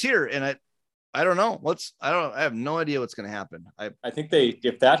think it's here, and I don't know I have no idea what's going to happen. I think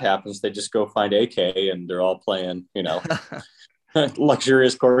if that happens, they just go find AK and they're all playing,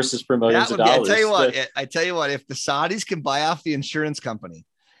 luxurious courses for millions of dollars. I tell you what, if the Saudis can buy off the insurance company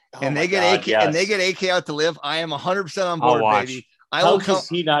and they get AK and they get AK out to LIV, I am 100% on board, baby. How is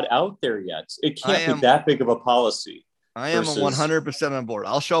he not out there yet? It can't be that big of a policy. I am 100% on board.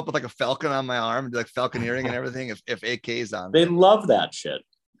 I'll show up with like a falcon on my arm and do like falconeering and everything if AK is on. They love that shit.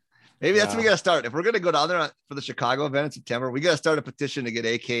 Maybe that's what we got to start. If we're going to go down there for the Chicago event in September, we got to start a petition to get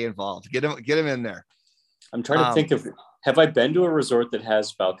AK involved. Get him in there. I'm trying to think have I been to a resort that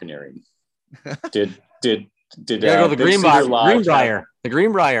has falconeering? Did go the Greenbrier? The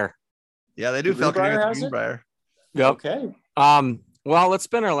Greenbrier. Yeah, they do falconeering at the Greenbrier. Yep. Okay. Well, let's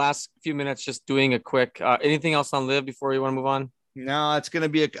spend our last few minutes just doing a quick. Anything else on LIV before you want to move on? No, it's going to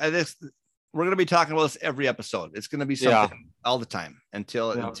be we're going to be talking about this every episode. It's going to be something all the time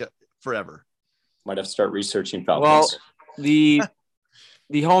until forever. Might have to start researching falcons. Well, the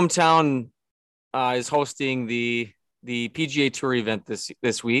hometown is hosting the PGA Tour event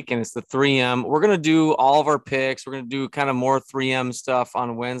this week, and it's the 3M. We're going to do all of our picks. We're going to do kind of more 3M stuff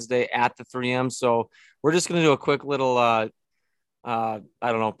on Wednesday at the 3M. So we're just going to do a quick little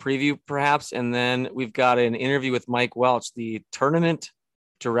preview perhaps. And then we've got an interview with Mike Welch, the tournament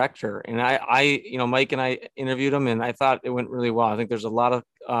director. And Mike and I interviewed him, and I thought it went really well. I think there's a lot of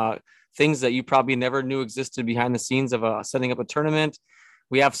things that you probably never knew existed behind the scenes of setting up a tournament.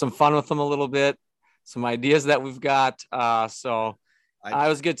 We have some fun with them a little bit, some ideas that we've got. So it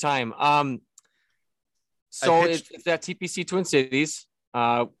was a good time. It's at TPC Twin Cities.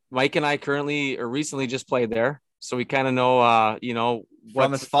 Mike and I recently just played there. So we kind of know,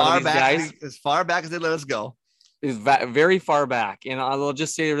 from as far back as they let us go. Is very far back. And I'll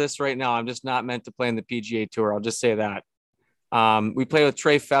just say this right now. I'm just not meant to play in the PGA Tour. I'll just say that. We play with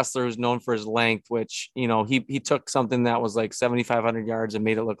Trey Fessler, who's known for his length, which, he took something that was like 7,500 yards and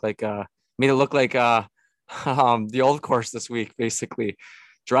made it look like the old course this week, basically.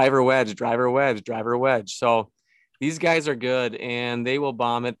 Driver wedge. So these guys are good and they will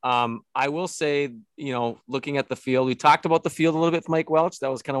bomb it. I will say, looking at the field, we talked about the field a little bit with Mike Welch.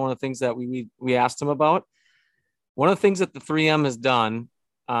 That was kind of one of the things that we asked him about. One of the things that the 3M has done,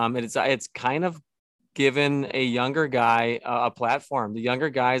 it's kind of given a younger guy a platform. The younger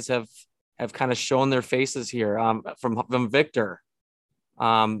guys have kind of shown their faces here. From Victor,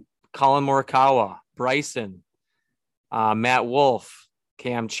 Colin Morikawa, Bryson, Matt Wolf,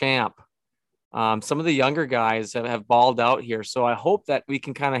 Cam Champ. Some of the younger guys have balled out here. So I hope that we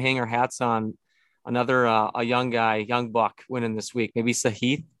can kind of hang our hats on another a young buck winning this week. Maybe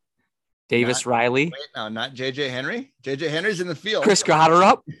Sahith, Davis Riley. Wait, no, not JJ Henry. JJ Henry's in the field. Chris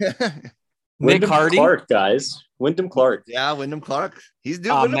Gotterup. Nick Hardy. Clark, guys. Wyndham Clark. Yeah, Wyndham Clark. He's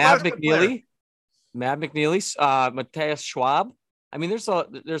doing Matt McNeely. Matthias Schwab. I mean, there's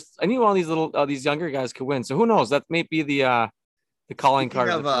any one of these these younger guys could win. So who knows? That may be the calling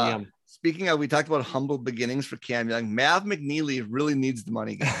card. Speaking of, we talked about humble beginnings for Cam Young. Mav McNeely really needs the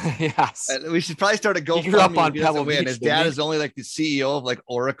money. Yes. We should probably start a GoFundMe. His dad is only like the CEO of like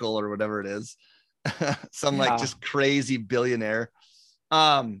Oracle or whatever it is. Some like just crazy billionaire.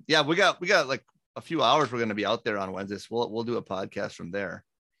 We got like a few hours. We're going to be out there on Wednesdays. We'll do a podcast from there.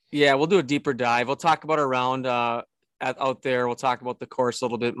 Yeah, we'll do a deeper dive. We'll talk about our round out there. We'll talk about the course a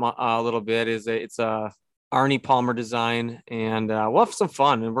little bit. It's a Arnie Palmer design, and we'll have some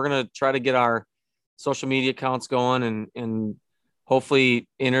fun. And we're gonna try to get our social media accounts going and hopefully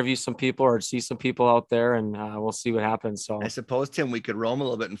interview some people or see some people out there, and we'll see what happens. So I suppose, Tim, we could roam a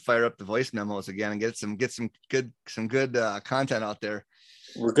little bit and fire up the voice memos again and get some good content out there.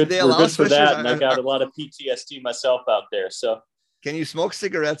 We're good for that, and I got a lot of PTSD myself out there. So. Can you smoke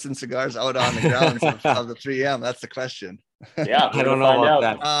cigarettes and cigars out on the grounds of the 3M? That's the question. Yeah, I don't know about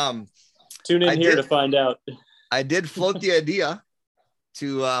that. Tune in here to find out. I did float the idea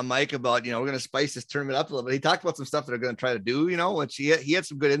to Mike about, we're going to spice this tournament up a little bit. He talked about some stuff that they're going to try to do, which he had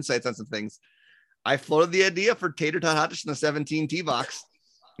some good insights on some things. I floated the idea for tater tot hot dish in the 17 tee box.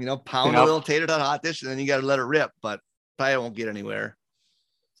 Pound a little tater tot hot dish, and then you got to let it rip, but probably won't get anywhere.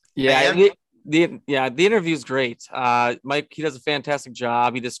 Yeah. The interview is great. Mike, he does a fantastic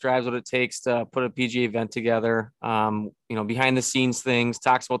job. He describes what it takes to put a PGA event together. Behind the scenes things,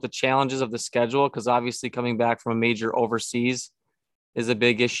 talks about the challenges of the schedule, because obviously coming back from a major overseas is a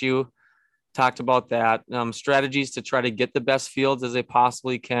big issue. Talked about that. Strategies to try to get the best fields as they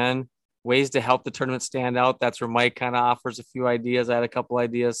possibly can. Ways to help the tournament stand out. That's where Mike kind of offers a few ideas. I had a couple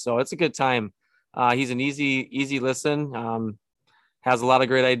ideas, so it's a good time. He's an easy listen. Has a lot of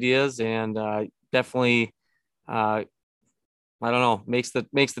great ideas, and definitely, makes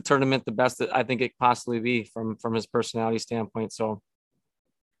the tournament the best that I think it possibly be from his personality standpoint. So,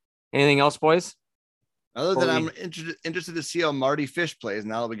 anything else, boys? Other than I'm interested to see how Marty Fish plays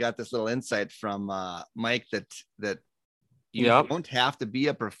now that we got this little insight from Mike that you don't have to be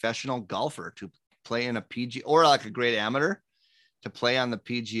a professional golfer to play in a PGA or like a great amateur to play on the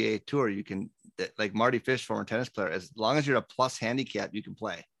PGA Tour. You can. Like Marty Fish, former tennis player, as long as you're a plus handicap, you can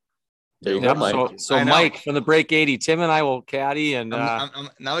play. There you go, Mike. So Mike from the Break 80, Tim and I will caddy, and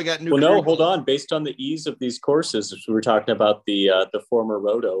now we got new. Well, no, hold on. Based on the ease of these courses, we were talking about the former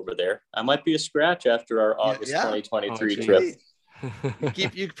Rhoda over there. I might be a scratch after our August 2023 trip.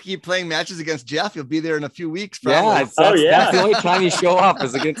 You keep playing matches against Jeff. You'll be there in a few weeks. Probably. That's the only time you show up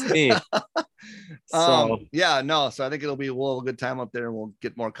is against me. So I think we'll have a good time up there, and we'll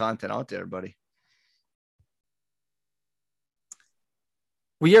get more content out there, buddy.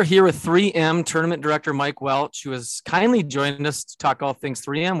 We are here with 3M Tournament Director Mike Welch, who has kindly joined us to talk all things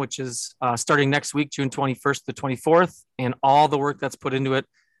 3M, which is starting next week, June 21st to 24th, and all the work that's put into it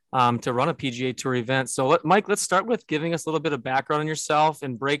to run a PGA Tour event. So, Mike, let's start with giving us a little bit of background on yourself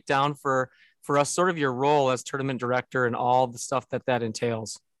and break down for us sort of your role as Tournament Director and all the stuff that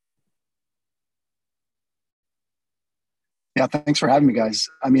entails. Yeah, thanks for having me, guys.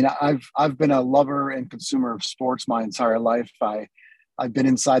 I mean, I've been a lover and consumer of sports my entire life. I've been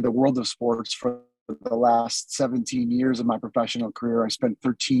inside the world of sports for the last 17 years of my professional career. I spent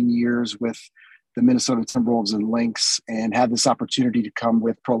 13 years with the Minnesota Timberwolves and Lynx, and had this opportunity to come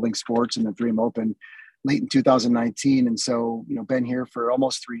with Pro Link Sports and the 3M Open late in 2019. And so, been here for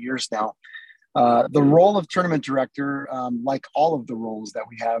almost 3 years now. The role of tournament director, like all of the roles that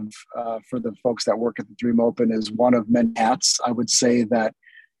we have for the folks that work at the 3M Open, is one of many hats. I would say that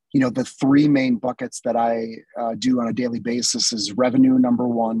the three main buckets that I do on a daily basis is revenue, number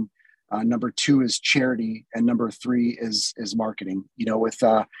one, number two is charity, and number three is marketing.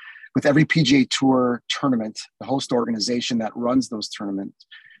 With every PGA Tour tournament, the host organization that runs those tournaments,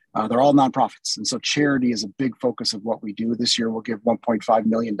 they're all nonprofits. And so charity is a big focus of what we do. This year, we'll give $1.5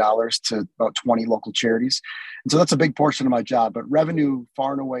 million to about 20 local charities. And so that's a big portion of my job. But revenue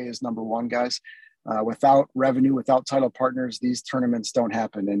far and away is number one, guys. Without revenue, without title partners, these tournaments don't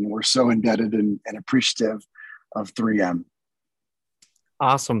happen. And we're so indebted and appreciative of 3M.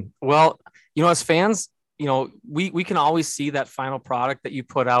 Awesome. Well, as fans, we can always see that final product that you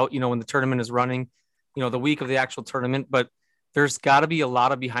put out, when the tournament is running, the week of the actual tournament, but there's got to be a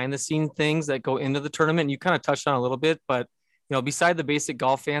lot of behind the scene things that go into the tournament. And you kind of touched on a little bit, but, beside the basic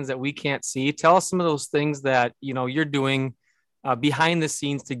golf fans that we can't see, tell us some of those things that, you're doing behind the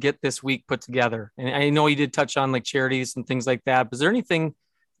scenes to get this week put together. And I know you did touch on like charities and things like that, but is there anything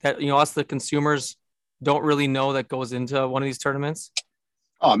that, us, the consumers, don't really know that goes into one of these tournaments?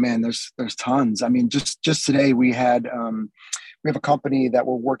 Oh man, there's tons. I mean, just today we have a company that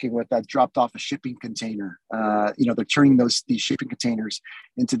we're working with that dropped off a shipping container. They're turning these shipping containers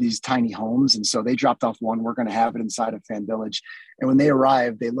into these tiny homes. And so they dropped off one. We're going to have it inside of Fan Village. And when they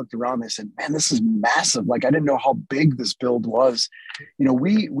arrived, they looked around, they said, man, this is massive. Like, I didn't know how big this build was.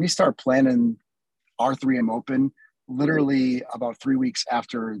 We start planning our 3M Open literally about 3 weeks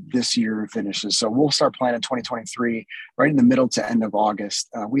after this year finishes. So we'll start planning 2023 right in the middle to end of August.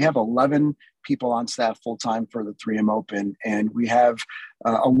 We have 11 people on staff full-time for the 3M Open. And we have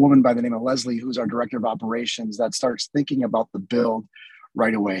a woman by the name of Leslie, who's our director of operations, that starts thinking about the build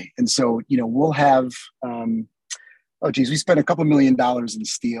right away. And so, we'll have, we spent a couple $1 million in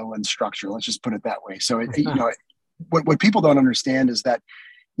steel and structure. Let's just put it that way. So, what people don't understand is that,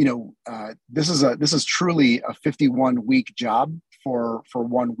 this is truly a 51-week job for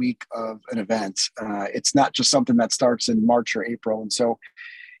 1 week of an event. It's not just something that starts in March or April. And so,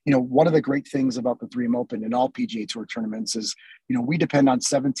 one of the great things about the 3M Open and all PGA Tour tournaments is, we depend on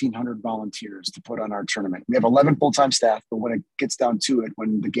 1,700 volunteers to put on our tournament. We have 11 full-time staff, but when it gets down to it,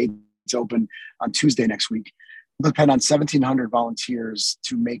 when the gates open on Tuesday next week, we'll depend on 1,700 volunteers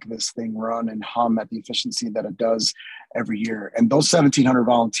to make this thing run and hum at the efficiency that it does every year. And those 1,700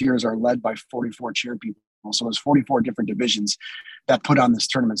 volunteers are led by 44 chair people. So there's 44 different divisions that put on this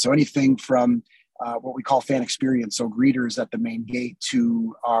tournament. So anything from what we call fan experience, so greeters at the main gate,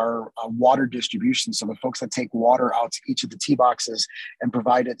 to our water distribution, so the folks that take water out to each of the tee boxes and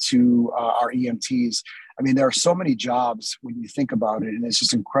provide it to our EMTs. I mean, there are so many jobs when you think about it, and it's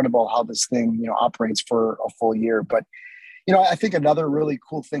just incredible how this thing, operates for a full year. But, I think another really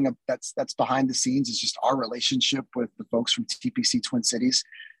cool thing that's behind the scenes is just our relationship with the folks from TPC Twin Cities.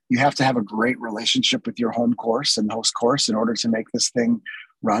 You have to have a great relationship with your home course and host course in order to make this thing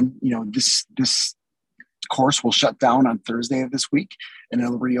run. This course will shut down on Thursday of this week, and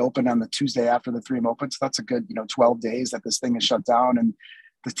it'll reopen on the Tuesday after the 3M Open. So that's a good, 12 days that this thing is shut down. And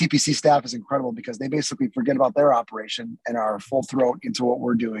the TPC staff is incredible because they basically forget about their operation and are full throat into what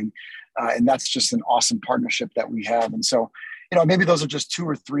we're doing. And that's just an awesome partnership that we have. And so, maybe those are just 2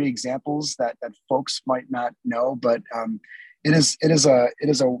 or 3 examples that folks might not know, but it is a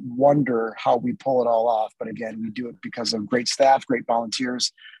wonder how we pull it all off. But again, we do it because of great staff, great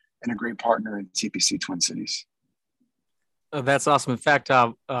volunteers, and a great partner in TPC Twin Cities. Oh, that's awesome. In fact,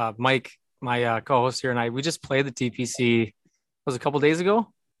 Mike, my co-host here, and we just played the TPC. Was it a couple of days ago?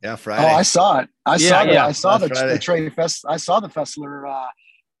 Yeah, Friday. Oh, I saw it. I saw the Friday. Trey Fest. I saw the Fessler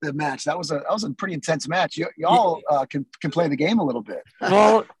the match. That was a pretty intense match. Y'all can play the game a little bit.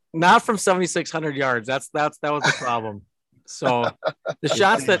 Well, not from 7,600 yards. That was the problem. So the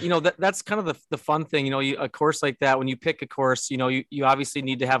shots that, that's kind of the fun thing, a course like that, when you pick a course, you obviously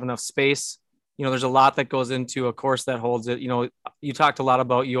need to have enough space. There's a lot that goes into a course that holds it. You talked a lot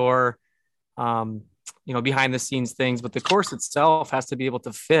about your, behind the scenes things, but the course itself has to be able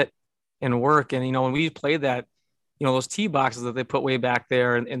to fit and work. And, when we played that, those tee boxes that they put way back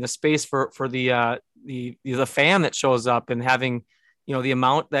there, and the space for the fan that shows up, and having, the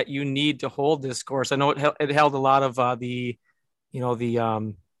amount that you need to hold this course. I know it held a lot of the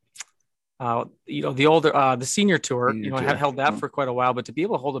senior tour, held that for quite a while, but to be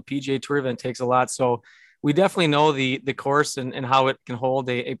able to hold a PGA Tour event takes a lot. So we definitely know the course and how it can hold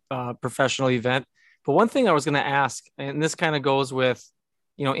a professional event. But one thing I was going to ask, and this kind of goes with,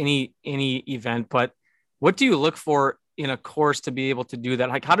 any event, but what do you look for in a course to be able to do that?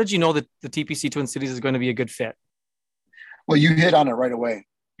 Like, how did you know that the TPC Twin Cities is going to be a good fit? Well, you hit on it right away,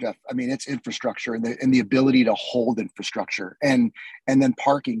 Jeff. I mean, it's infrastructure and the ability to hold infrastructure and then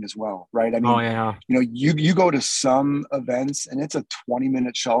parking as well, right? I mean, you go to some events and it's a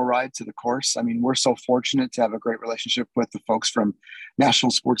 20-minute shuttle ride to the course. I mean, we're so fortunate to have a great relationship with the folks from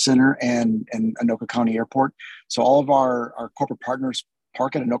National Sports Center and Anoka County Airport. So all of our corporate partners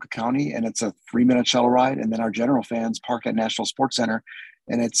park at Anoka County, and it's a 3-minute shuttle ride. And then our general fans park at National Sports Center,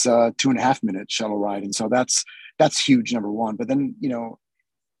 and it's a 2.5-minute shuttle ride. And so that's huge, number one. But then,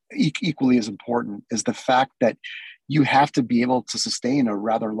 equally as important is the fact that you have to be able to sustain a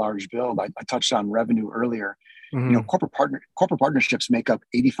rather large build. I touched on revenue earlier. Mm-hmm. Corporate partnerships make up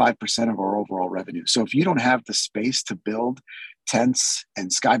 85% of our overall revenue. So if you don't have the space to build tents and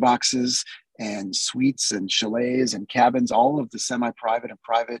skyboxes and suites and chalets and cabins, all of the semi-private and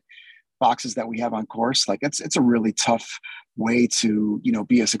private boxes that we have on course, like it's a really tough way to,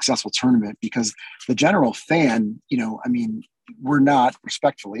 be a successful tournament, because the general fan, we're not,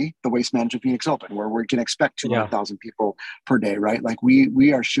 respectfully, the Waste Management Phoenix Open, where we can expect 200,000 people per day, right? Like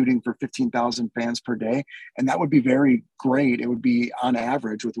we are shooting for 15,000 fans per day, and that would be very great. It would be on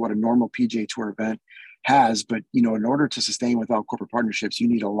average with what a normal PGA Tour event has, but in order to sustain without corporate partnerships, you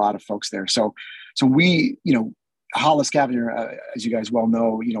need a lot of folks there. So we, Hollis Cavalier, as you guys well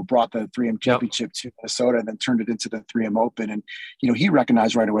know, brought the 3M championship to Minnesota and then turned it into the 3M Open. And, he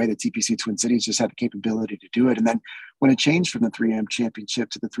recognized right away that TPC Twin Cities just had the capability to do it. And then when it changed from the 3M Championship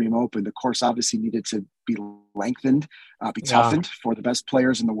to the 3M Open, the course obviously needed to be lengthened, be toughened for the best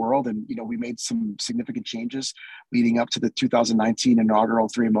players in the world. And, we made some significant changes leading up to the 2019 inaugural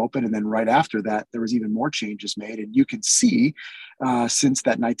 3M Open. And then right after that, there was even more changes made. And you can see since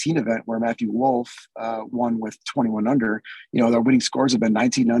that 19 event where Matthew Wolff won with 21 under, their winning scores have been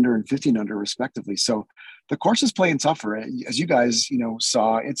 19 under and 15 under respectively. So the course is playing tougher. As you guys,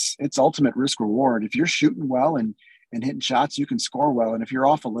 saw, it's ultimate risk reward. If you're shooting well and hitting shots, you can score well. And if you're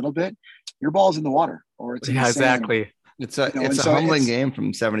off a little bit, your ball's in the water or it's in the sand. Exactly. It's a humbling game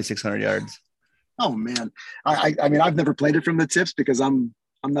from 7,600 yards. Oh man. I mean, I've never played it from the tips because I'm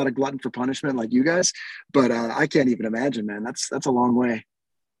not a glutton for punishment like you guys, but I can't even imagine, man. That's a long way.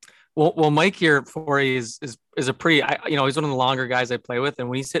 Well, Mike here for is a pretty, he's one of the longer guys I play with. And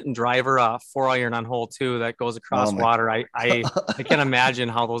when he's hitting driver 4-iron on hole 2 that goes across water, I can't imagine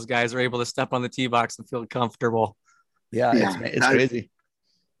how those guys are able to step on the tee box and feel comfortable. Yeah. It's crazy.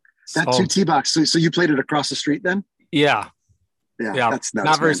 That 2 tee box. So you played it across the street then? Yeah. That's nuts.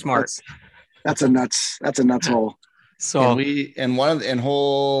 Not very smart. That's a nuts hole. So in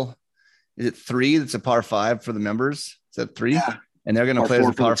hole, is it 3? That's a par 5 for the members. Is that 3? Yeah. And they're going to play as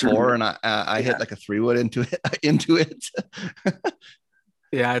a par 4, and I hit like a 3-wood into it.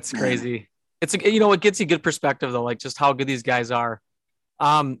 Yeah, it's crazy. It's it gets you good perspective though, like just how good these guys are.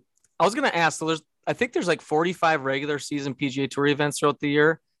 I was going to ask, so I think there's like 45 regular season PGA Tour events throughout the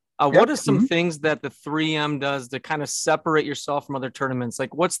year. What are some things that the 3M does to kind of separate yourself from other tournaments?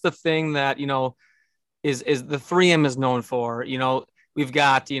 Like, what's the thing that is the 3M is known for? We've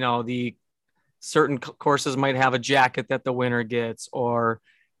got the certain courses might have a jacket that the winner gets, or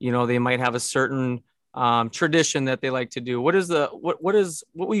they might have a certain tradition that they like to do. What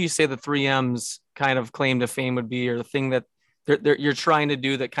will you say the 3M's kind of claim to fame would be, or the thing that you're trying to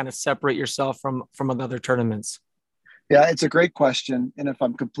do that kind of separate yourself from other tournaments? Yeah, it's a great question. And if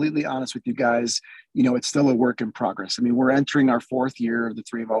I'm completely honest with you guys, it's still a work in progress. I mean, we're entering our 4th year of the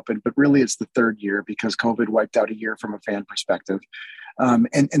 3M Open, but really it's the 3rd year because COVID wiped out a year from a fan perspective.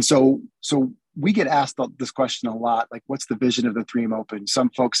 And so we get asked this question a lot, like, what's the vision of the 3M Open? Some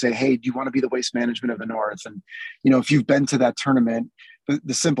folks say, hey, do you want to be the Waste Management of the North? And, if you've been to that tournament,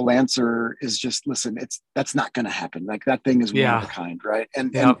 the simple answer is just, listen, that's not going to happen. Like, that thing is one of a kind. Right.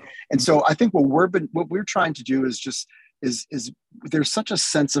 And so I think what we're trying to do is just, is there's such a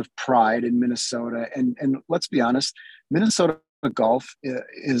sense of pride in Minnesota. And let's be honest, Minnesota golf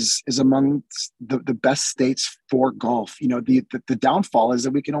is among the best states for golf. The downfall is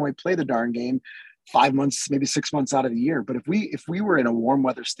that we can only play the darn game 5 months, maybe 6 months out of the year. But if we were in a warm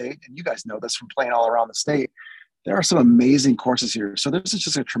weather state, and you guys know this from playing all around the state, there are some amazing courses here. So there's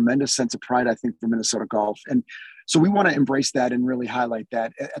just a tremendous sense of pride, I think, for Minnesota golf. And so we want to embrace that and really highlight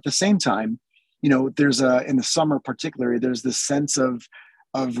that. At the same time, there's in the summer particularly, there's this sense of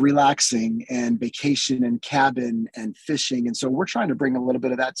relaxing and vacation and cabin and fishing. And so we're trying to bring a little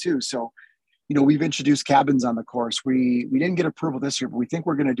bit of that too. So, we've introduced cabins on the course. We didn't get approval this year, but we think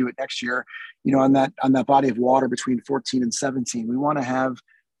we're going to do it next year, on that body of water between 14 and 17. We want to have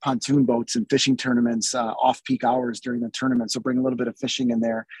pontoon boats and fishing tournaments off peak hours during the tournament. So bring a little bit of fishing in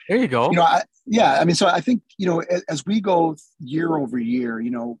there. There you go. So I think, as we go year over year,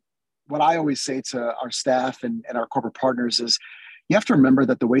 what I always say to our staff and our corporate partners is, you have to remember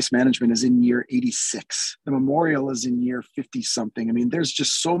that the Waste Management is in year 86. The Memorial is in year 50 something. I mean, there's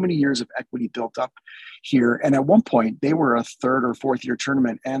just so many years of equity built up here. And at one point they were a 3rd or 4th year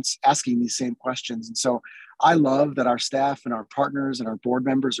tournament and asking these same questions. And so I love that our staff and our partners and our board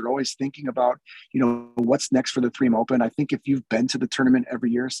members are always thinking about, what's next for the 3M Open. I think if you've been to the tournament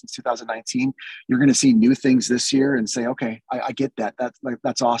every year since 2019, you're going to see new things this year and say, okay, I get that.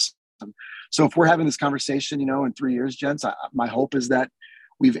 That's awesome. So if we're having this conversation, in 3 years, gents, my hope is that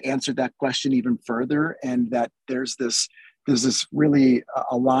we've answered that question even further, and that there's this really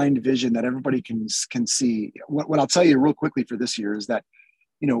aligned vision that everybody can see. What I'll tell you real quickly for this year is that,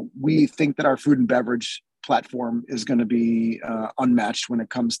 we think that our food and beverage platform is going to be unmatched when it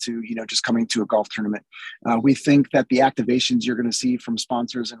comes to, just coming to a golf tournament. We think that the activations you're going to see from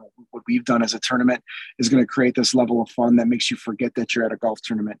sponsors and what we've done as a tournament is going to create this level of fun that makes you forget that you're at a golf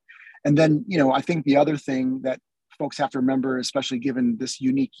tournament. And then, I think the other thing that folks have to remember, especially given this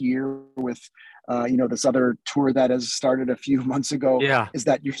unique year with, this other tour that has started a few months ago, is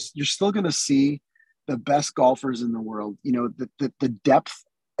that you're still going to see the best golfers in the world. The depth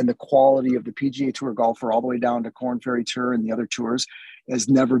and the quality of the PGA Tour golfer all the way down to Korn Ferry Tour and the other tours has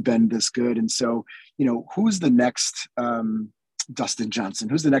never been this good. And so, who's the next Dustin Johnson?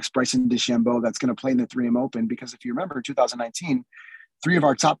 Who's the next Bryson DeChambeau that's going to play in the 3M Open? Because if you remember 2019, three of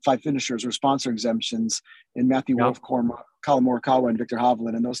our top 5 finishers were sponsor exemptions in Matthew Wolf, Colin Morikawa, and Victor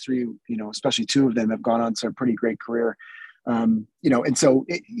Hovland. And those three, especially 2 of them have gone on to a pretty great career. And so,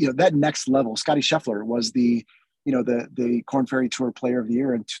 that next level, Scotty Scheffler was the Korn Ferry Tour Player of the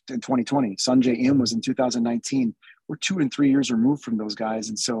Year in 2020. Sungjae Im was in 2019. We're 2 and 3 years removed from those guys.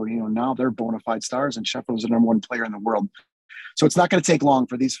 And so, now they're bona fide stars, and Scheffler was the number 1 player in the world. So it's not going to take long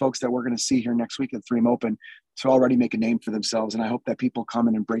for these folks that we're going to see here next week at 3M Open to already make a name for themselves. And I hope that people come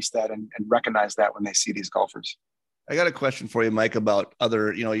and embrace that and recognize that when they see these golfers. I got a question for you, Mike, about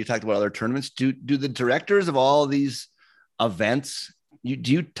other, you talked about other tournaments. Do the directors of all of these events,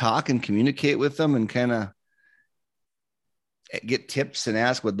 do you talk and communicate with them and kind of get tips and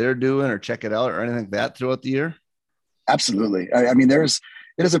ask what they're doing or check it out or anything like that throughout the year? Absolutely. I mean, it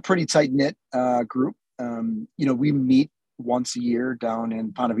is a pretty tight knit group. We meet once a year down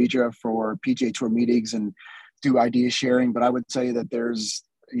in Ponte Vedra for PGA Tour meetings and do idea sharing. But I would say that there's,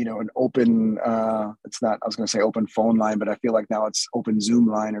 an open, it's not, I was going to say open phone line, but I feel like now it's open Zoom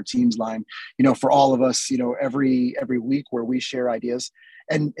line or Teams line, for all of us, every week where we share ideas.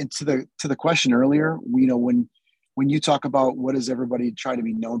 And to the question earlier, when you talk about what does everybody try to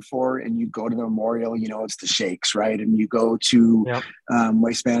be known for, and you go to the memorial, it's the shakes, right? And you go to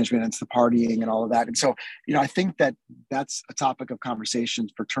Waste Management, it's the partying and all of that. And so, I think that's a topic of conversation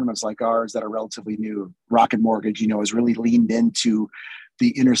for tournaments like ours that are relatively new. Rocket Mortgage, has really leaned into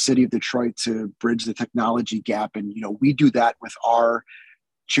the inner city of Detroit to bridge the technology gap. And, we do that with our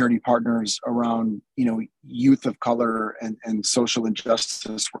charity partners around, youth of color and social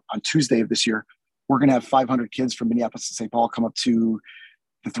injustice. On Tuesday of this year, we're going to have 500 kids from Minneapolis and St. Paul come up to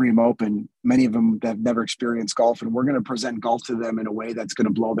the 3M Open, many of them that have never experienced golf. And we're going to present golf to them in a way that's going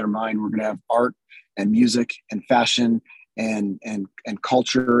to blow their mind. We're going to have art and music and fashion and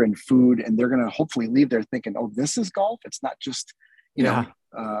culture and food. And they're going to hopefully leave there thinking, oh, this is golf. It's not just,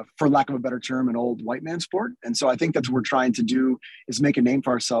 for lack of a better term, an old white man sport. And so I think that's what we're trying to do, is make a name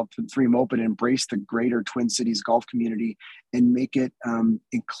for ourselves in 3M Open and embrace the greater Twin Cities golf community and make it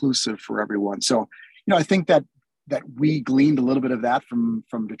inclusive for everyone. So, I think that we gleaned a little bit of that from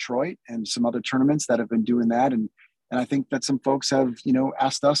Detroit and some other tournaments that have been doing that. And I think that some folks have,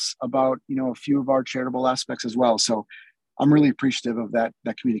 asked us about, a few of our charitable aspects as well. So I'm really appreciative of that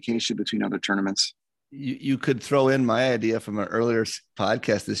communication between other tournaments. You could throw in my idea from an earlier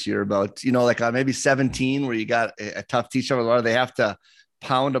podcast this year about, like on maybe 17, where you got a tough teacher, or they have to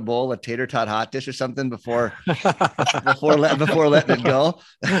pound a bowl of tater tot hot dish or something before letting it go.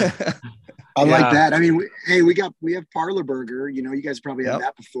 I like that. I mean, we have Parlor Burger. You guys probably had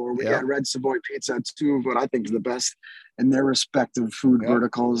that before. We got Red Savoy Pizza, 2 of what I think is the best in their respective food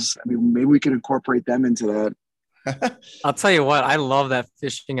verticals. I mean, maybe we can incorporate them into that. I'll tell you what, I love that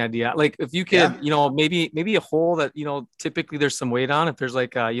fishing idea. Like if you could, maybe a hole that, typically there's some weight on. If there's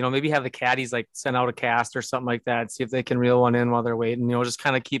like, maybe have the caddies like send out a cast or something like that. See if they can reel one in while they're waiting, just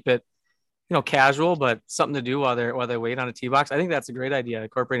kind of keep it, casual, but something to do while they wait on a tee box. I think that's a great idea,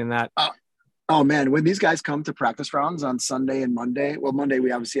 incorporating that. Oh man, when these guys come to practice rounds on Sunday and Monday, well, Monday,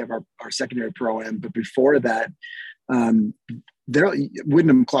 we obviously have our secondary pro-am, but before that,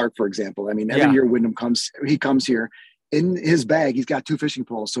 Wyndham Clark, for example. I mean, every year Wyndham comes here. In his bag, he's got 2 fishing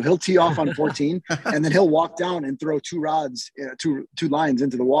poles. So he'll tee off on 14, and then he'll walk down and throw 2 rods, two lines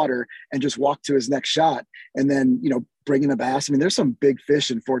into the water, and just walk to his next shot. And then, bring in a bass. I mean, there's some big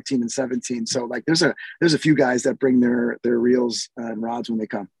fish in 14 and 17. So like, there's a few guys that bring their reels and rods when they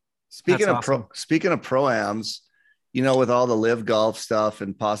come. Speaking of pro-ams, with all the live golf stuff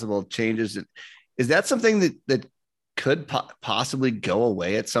and possible changes, is that something that could possibly go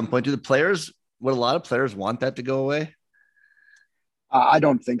away at some point? Would a lot of players want that to go away? I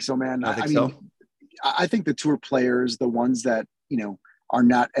don't think so, man. I mean, I think the tour players, the ones that, are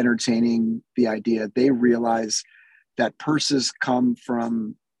not entertaining the idea, they realize that purses come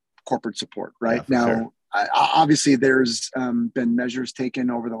from corporate support, right? Yeah, now, sure. Obviously there's been measures taken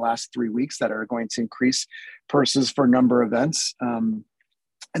over the last 3 weeks that are going to increase purses for a number of events. And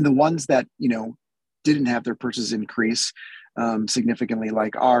the ones that, didn't have their purses increase significantly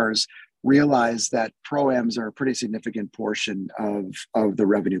like ours, realize that pro-ams are a pretty significant portion of the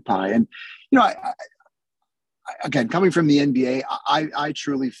revenue pie. And, again, coming from the NBA, I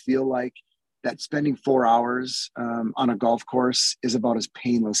truly feel like that spending 4 hours on a golf course is about as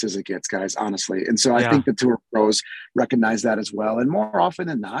painless as it gets, guys, honestly. And so I think the tour pros recognize that as well. And more often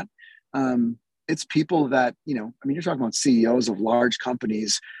than not, it's people that, you're talking about CEOs of large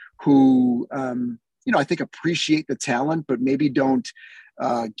companies who, I think appreciate the talent, but maybe don't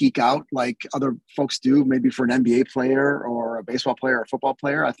geek out like other folks do, maybe for an NBA player or a baseball player or a football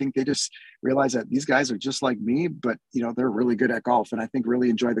player. I think they just realize that these guys are just like me, but they're really good at golf, and I think really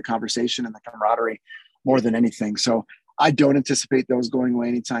enjoy the conversation and the camaraderie more than anything. So I don't anticipate those going away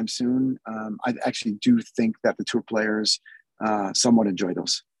anytime soon. I actually do think that the tour players somewhat enjoy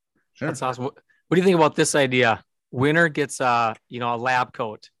those. Sure. That's awesome. What do you think about this idea? Winner gets a lab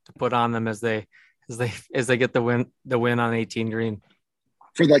coat to put on them as they get the win on 18 green.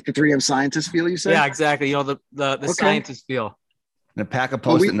 For like the 3M scientist feel, you say? Yeah, exactly. The Okay. scientist feel. And a pack of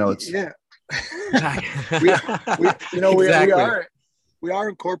Post-it notes. Yeah. Exactly. We are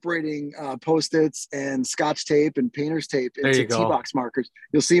incorporating Post-its and Scotch tape and painter's tape into T-box markers.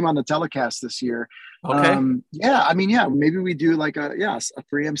 You'll see them on the telecast this year. Okay. Maybe we do like a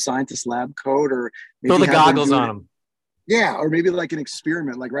 3M scientist lab coat, or maybe throw the goggles on them. Yeah, or maybe like an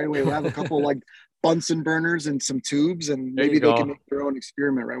experiment. Like right away, we'll have a couple like Bunsen burners and some tubes, and maybe they can make their own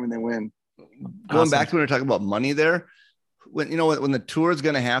experiment right when they win. Going back to when we were talking about money there, when the tour is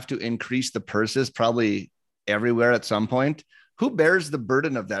going to have to increase the purses probably everywhere at some point, who bears the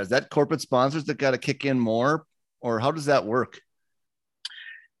burden of that? Is that corporate sponsors that got to kick in more, or how does that work?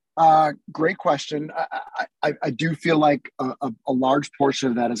 Great question. I do feel like a large portion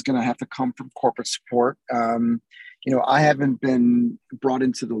of that is going to have to come from corporate support. I haven't been brought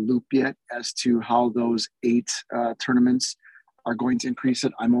into the loop yet as to how those 8 tournaments are going to increase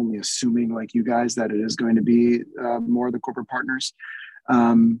it. I'm only assuming, like you guys, that it is going to be more of the corporate partners.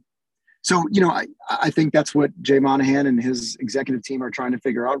 I think that's what Jay Monahan and his executive team are trying to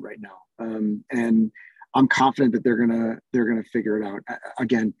figure out right now. And I'm confident that they're gonna figure it out.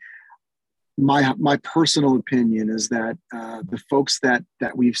 Again, my personal opinion is that the folks that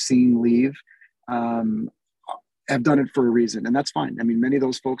we've seen leave have done it for a reason, and that's fine. I mean, many of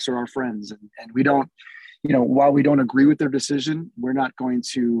those folks are our friends, and we don't, while we don't agree with their decision, we're not going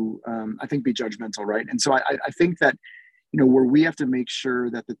to, I think, be judgmental, right? And so I think that, where we have to make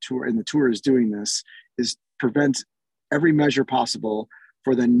sure that the tour is doing this is prevent every measure possible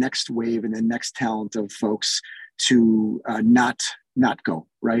for the next wave and the next talent of folks to not go,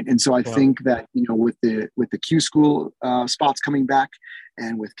 right? And so I think that, with the Q School spots coming back,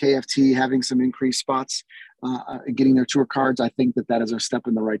 and with KFT having some increased spots, getting their tour cards, I think that is a step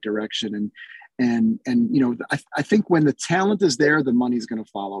in the right direction. And I think when the talent is there, the money's going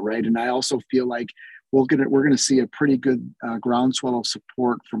to follow, right? And I also feel like we're going to see a pretty good groundswell of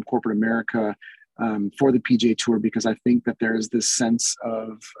support from corporate America for the PGA Tour, because I think that there is this sense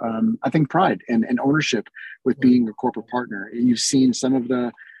of, I think, pride and ownership with being a corporate partner. You've seen some of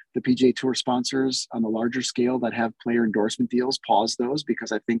the PGA Tour sponsors on the larger scale that have player endorsement deals pause those,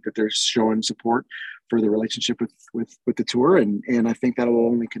 because I think that they're showing support for the relationship with the tour, and I think that will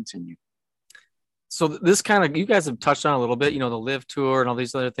only continue. So this kind of, you guys have touched on a little bit, the Live Tour and all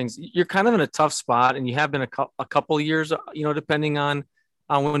these other things. You're kind of in a tough spot, and you have been a couple of years, depending on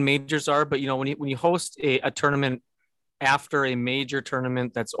when majors are. But when you host a tournament after a major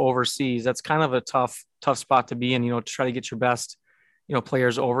tournament that's overseas, that's kind of a tough spot to be in. To try to get your best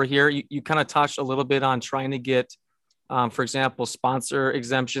players over here. You kind of touched a little bit on trying to get, for example, sponsor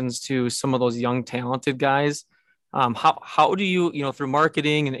exemptions to some of those young talented guys. How do you, through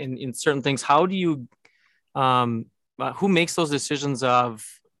marketing and certain things, how do you, who makes those decisions of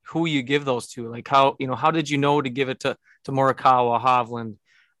who you give those to? Like how did you know to give it to Morikawa, Hovland,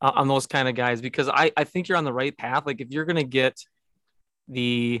 on those kind of guys? Because I think you're on the right path. Like if you're going to get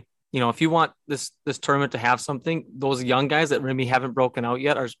if you want this tournament to have something, those young guys that maybe haven't broken out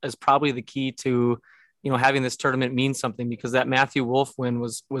yet is probably the key to, having this tournament mean something, because that Matthew Wolff win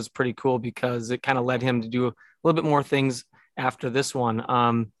was pretty cool, because it kind of led him to do a little bit more things after this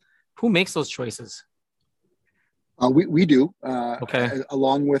one. Who makes those choices? We do, okay.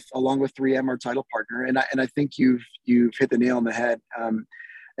 Along with 3M, our title partner. And I think you've hit the nail on the head.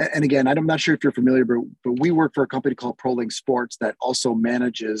 And again, I'm not sure if you're familiar, but we work for a company called ProLink Sports that also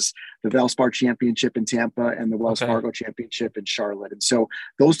manages the Valspar Championship in Tampa and the Wells Fargo Championship in Charlotte. And so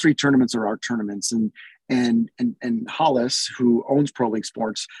those 3 tournaments are our tournaments. And Hollis, who owns ProLink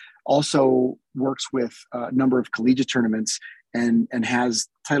Sports, also works with a number of collegiate tournaments and has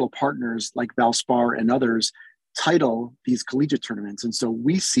title partners like Valspar and others title these collegiate tournaments. And so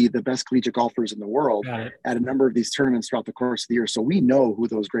we see the best collegiate golfers in the world at a number of these tournaments throughout the course of the year. So we know who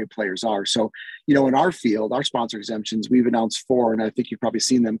those great players are. So, in our field, our sponsor exemptions, we've announced 4, and I think you've probably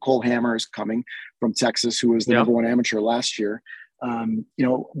seen them. Cole Hammer is coming from Texas, who was the number 1 amateur last year.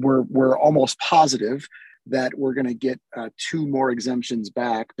 We're almost positive that we're going to get 2 more exemptions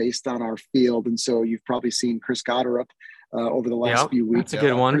back based on our field. And so you've probably seen Chris Gotterup over the last few weeks. That's a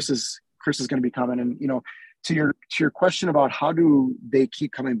good one. Chris is going to be coming, and to your question about how do they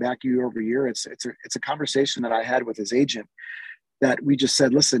keep coming back year over year, it's a conversation that I had with his agent, that we just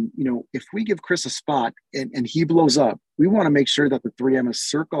said, listen, if we give Chris a spot and he blows up, we want to make sure that the 3M is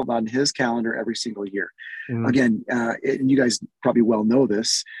circled on his calendar every single year. Mm-hmm. Again, and you guys probably well know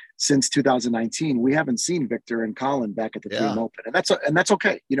this, since 2019, we haven't seen Victor and Colin back at the 3M Open. And that's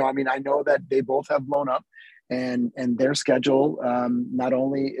okay. I know that they both have blown up, and their schedule not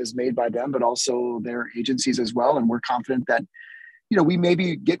only is made by them, but also their agencies as well. And we're confident that, we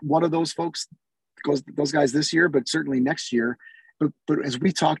maybe get one of those folks, those guys this year, but certainly next year. But as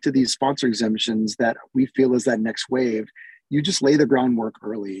we talk to these sponsor exemptions that we feel is that next wave, you just lay the groundwork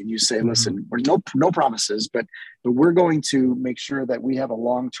early and you say, listen, we're no promises, but we're going to make sure that we have a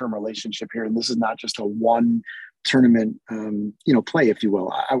long-term relationship here. And this is not just a one tournament, play, if you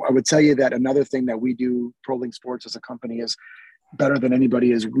will. I would tell you that another thing that we do, ProLink Sports as a company, is better than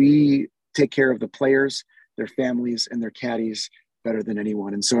anybody, is we take care of the players, their families, and their caddies better than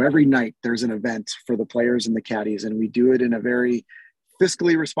anyone. And so every night there's an event for the players and the caddies, and we do it in a very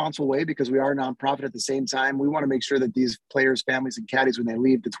fiscally responsible way because we are a nonprofit. At the same time, we want to make sure that these players, families, and caddies, when they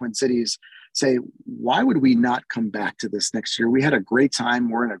leave the Twin Cities, say, why would we not come back to this next year? We had a great time.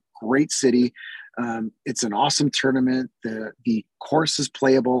 We're in a great city. It's an awesome tournament. The course is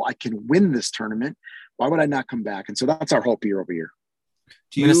playable. I can win this tournament. Why would I not come back? And so that's our hope year over year.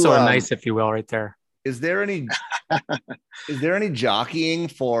 Minnesota nice, if you will, right there. Is there any jockeying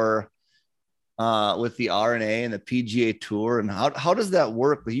for with the R&A and the PGA Tour, and how does that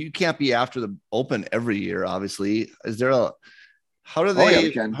work? You can't be after the Open every year, obviously. Is there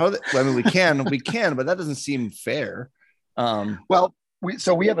we can, but that doesn't seem fair. Well, we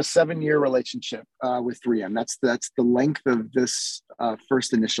have a 7-year relationship with 3M. That's the length of this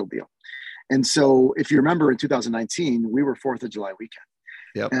first initial deal. And so if you remember in 2019, we were 4th of July weekend.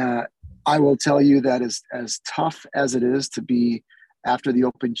 Yep. I will tell you that as tough as it is to be after the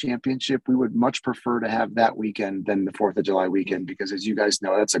Open Championship, we would much prefer to have that weekend than the 4th of July weekend, because as you guys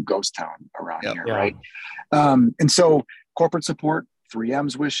know, that's a ghost town around here, right? And so corporate support,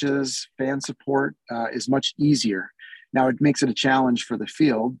 3M's wishes, fan support is much easier. Now it makes it a challenge for the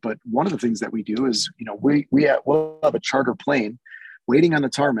field, but one of the things that we do is, we'll have a charter plane waiting on the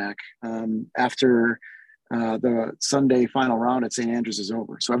tarmac after the Sunday final round at St. Andrews is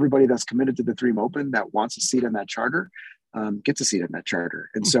over. So everybody that's committed to the 3M Open that wants a seat in that charter gets a seat in that charter.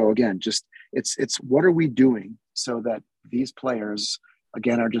 And so again, just it's what are we doing so that these players,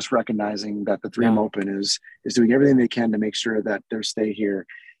 again, are just recognizing that the 3M Open is doing everything they can to make sure that their stay here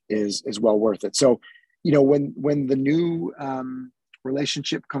is well worth it. So, when the new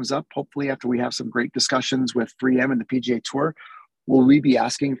relationship comes up, hopefully after we have some great discussions with 3M and the PGA Tour, will we be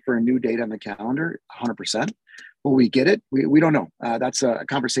asking for a new date on the calendar? 100%. Will we get it? We don't know. That's a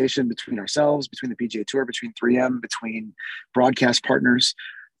conversation between ourselves, between the PGA Tour, between 3M, between broadcast partners.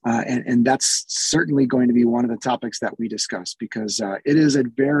 And that's certainly going to be one of the topics that we discuss, because it is a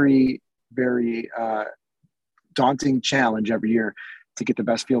very, very daunting challenge every year to get the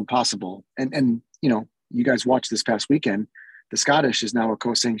best field possible. And you guys watched this past weekend. The Scottish is now a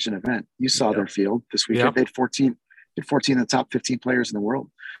co-sanctioned event. You saw their field this weekend. Yep. They had 14 of the top 15 players in the world.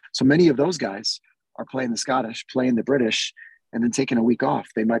 So many of those guys are playing the Scottish, playing the British, and then taking a week off.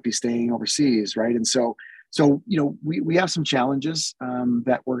 They might be staying overseas, right? And so we have some challenges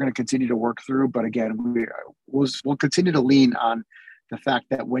that we're going to continue to work through. But again, we'll continue to lean on the fact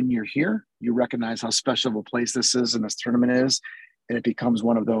that when you're here, you recognize how special of a place this is and this tournament is, and it becomes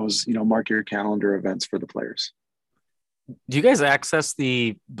one of those, mark your calendar events for the players. Do you guys access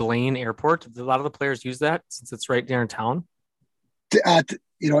the Blaine Airport? Do a lot of the players use that since it's right there in town? I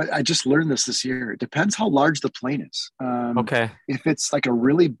just learned this year. It depends how large the plane is. Okay. If it's like a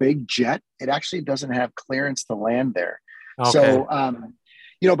really big jet, it actually doesn't have clearance to land there. Okay. So,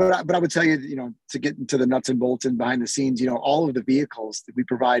 but I would tell you, to get into the nuts and bolts and behind the scenes, all of the vehicles that we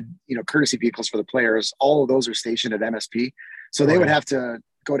provide, courtesy vehicles for the players, all of those are stationed at MSP. So they would have to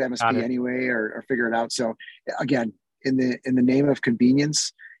go to MSP anyway or figure it out. So again, in the name of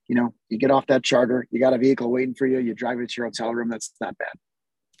convenience, you get off that charter, you got a vehicle waiting for you, you drive it to your hotel room. That's not bad.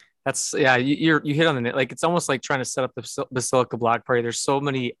 That's you hit on the net. Like, it's almost like trying to set up the Basilica Block Party. There's so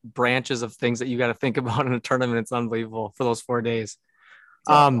many branches of things that you got to think about in a tournament. It's unbelievable for those 4 days.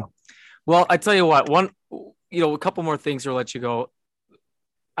 Well, I tell you what, a couple more things to let you go.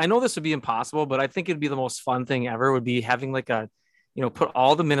 I know this would be impossible, but I think it'd be the most fun thing ever would be having like put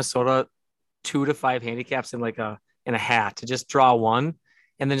all the Minnesota 2 to 5 handicaps in a hat to just draw one,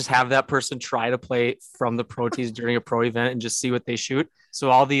 and then just have that person try to play from the pro tees during a pro event and just see what they shoot. So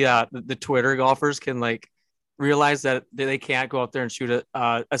all the Twitter golfers can realize that they can't go out there and shoot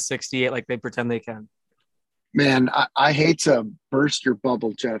a 68 like they pretend they can. Man, I hate to burst your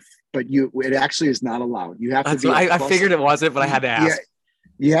bubble, Jeff, but it actually is not allowed. You have to be. I figured it wasn't, but I had to ask. Yeah,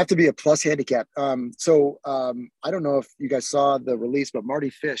 you have to be a plus handicap. I don't know if you guys saw the release, but Marty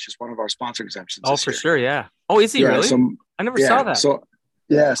Fish is one of our sponsor exemptions. Oh, for sure, yeah. Oh, is he really? I never saw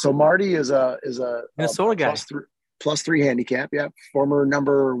that. So Marty is a Minnesota guy. Plus three handicap. Yeah. Former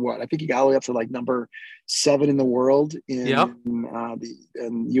number what? I think he got all the way up to like number 7 in the world in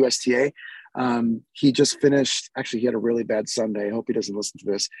USTA. He just finished. Actually, he had a really bad Sunday. I hope he doesn't listen to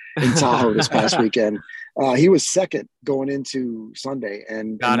this. In Tahoe this past weekend, he was second going into Sunday,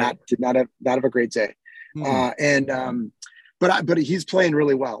 and did not have a great day. But he's playing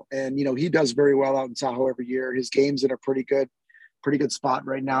really well, and he does very well out in Tahoe every year. His game's in a pretty good spot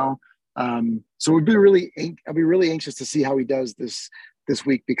right now. So I'll be really anxious to see how he does this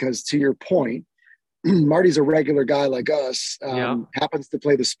week, because to your point, Marty's a regular guy like us, happens to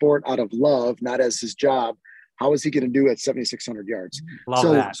play the sport out of love, not as his job. How is he going to do at 7,600 yards?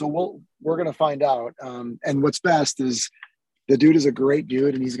 So we're going to find out. And what's best is the dude is a great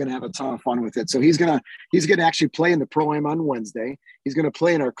dude, and he's going to have a ton of fun with it. So he's going to actually play in the Pro-Am on Wednesday. He's going to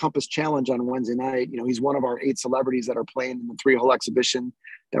play in our Compass Challenge on Wednesday night. He's one of our 8 celebrities that are playing in the 3-hole exhibition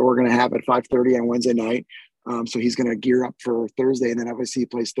that we're going to have at 5:30 on Wednesday night. So he's going to gear up for Thursday, and then obviously he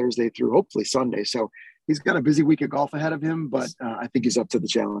plays Thursday through hopefully Sunday. So he's got a busy week of golf ahead of him, but I think he's up to the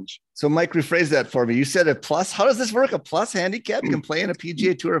challenge. So Mike, rephrase that for me. You said a plus. How does this work? A plus handicap? You can play in a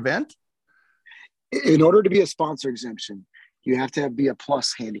PGA Tour event? In order to be a sponsor exemption, you have to be a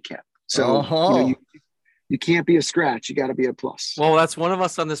plus handicap. So you can't be a scratch. You got to be a plus. Well, that's one of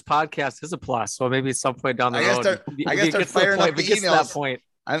us on this podcast is a plus. So maybe at some point down the road, I guess start firing up the emails.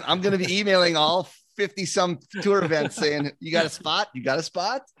 I'm going to be emailing all 50 some tour events saying, you got a spot? You got a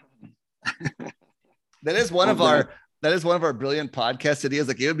spot? That is one of our brilliant podcast ideas.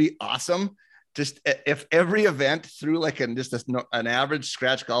 Like, it would be awesome just if every event threw like an average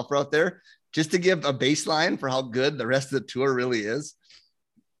scratch golfer out there, just to give a baseline for how good the rest of the tour really is.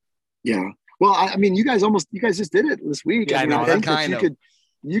 Yeah. Well, I mean, you guys just did it this week. Yeah, I think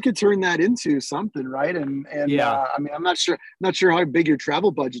you could turn that into something, right? And I mean, I'm not sure how big your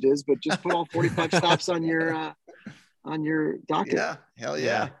travel budget is, but just put all 45 stops on your docket. Yeah. Hell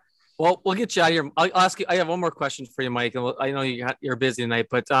yeah. Well, we'll get you out of here. I'll ask you. I have one more question for you, Mike. And I know you're busy tonight,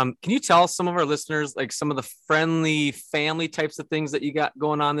 but can you tell some of our listeners like some of the friendly family types of things that you got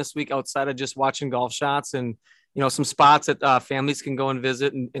going on this week outside of just watching golf shots, and some spots that families can go and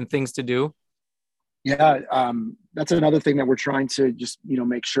visit and things to do? Yeah, that's another thing that we're trying to just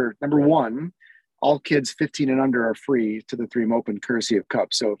make sure. Number one, all kids 15 and under are free to the 3M Open, courtesy of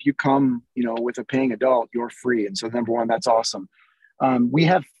Cup. So if you come, with a paying adult, you're free. And so number one, that's awesome. We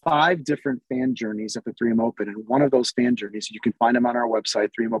have 5 different fan journeys at the 3M Open, and one of those fan journeys, you can find them on our website,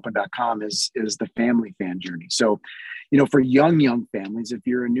 3mopen.com, is the family fan journey. So, for young families, if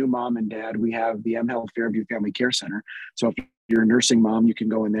you're a new mom and dad, we have the M Health Fairview Family Care Center. So if you're a nursing mom, you can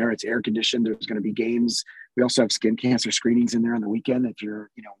go in there. It's air conditioned. There's going to be games. We also have skin cancer screenings in there on the weekend if you're,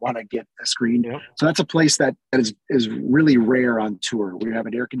 want to get a screen. Yeah. So that's a place that is really rare on tour. We have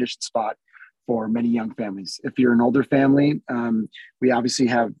an air conditioned spot for many young families. If you're an older family, we obviously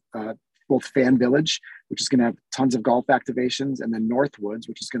have both Fan Village, which is going to have tons of golf activations, and then Northwoods,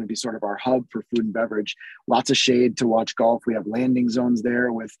 which is going to be sort of our hub for food and beverage. Lots of shade to watch golf. We have landing zones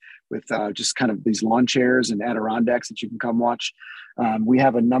there with just kind of these lawn chairs and Adirondacks that you can come watch. We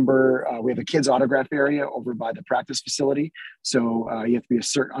have a kids autograph area over by the practice facility. So you have to be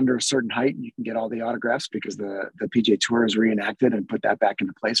under a certain height, and you can get all the autographs because the PGA Tour has reenacted and put that back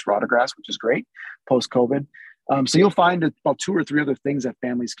into place for autographs, which is great post-COVID. So you'll find about 2 or 3 other things that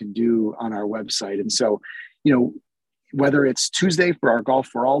families can do on our website. And so, whether it's Tuesday for our Golf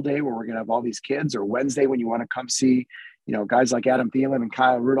for All Day, where we're going to have all these kids, or Wednesday when you want to come see, guys like Adam Thielen and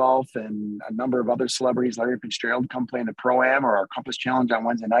Kyle Rudolph and a number of other celebrities, Larry Fitzgerald, come play in the Pro-Am, or our Compass Challenge on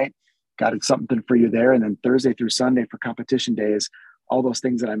Wednesday night, got something for you there. And then Thursday through Sunday for competition days, all those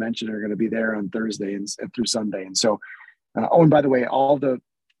things that I mentioned are going to be there on Thursday and through Sunday. And so, and by the way, all the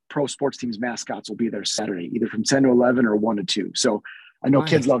pro sports teams mascots will be there Saturday, either from 10 to 11 or 1 to 2. So I know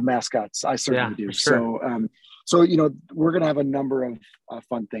kids love mascots. I certainly do. Sure. So we're going to have a number of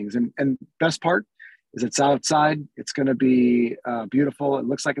fun things, and best part is it's outside. It's going to be beautiful. It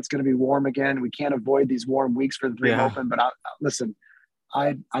looks like it's going to be warm again. We can't avoid these warm weeks for the 3M Open, but listen,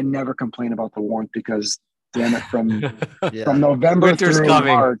 I never complain about the warmth, because damn it, from November Winter's through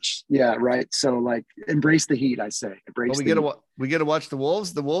coming. March. Yeah, right. So embrace the heat, I say. We get to watch the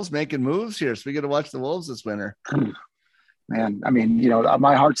Wolves. The Wolves making moves here, so we get to watch the Wolves this winter. Man, I mean,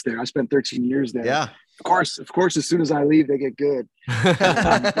 my heart's there. I spent 13 years there. Yeah. Of course, as soon as I leave, they get good.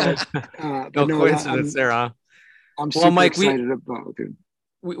 No coincidence there, huh? I'm super Mike, excited about it.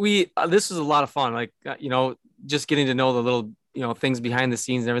 We this was a lot of fun. Like, just getting to know the little, things behind the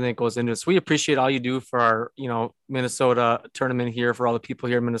scenes and everything that goes into it. So we appreciate all you do for our, Minnesota tournament here, for all the people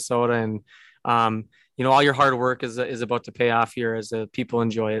here in Minnesota. And, all your hard work is about to pay off here as people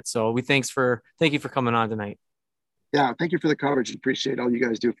enjoy it. So thank you for coming on tonight. Yeah. Thank you for the coverage. Appreciate all you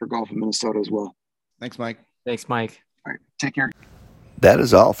guys do for golf in Minnesota as well. Thanks, Mike. Thanks, Mike. All right. Take care. That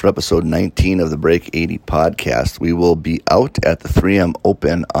is all for episode 19 of the Break 80 podcast. We will be out at the 3M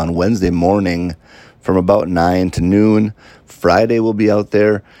Open on Wednesday morning from about 9 to noon. Friday we'll be out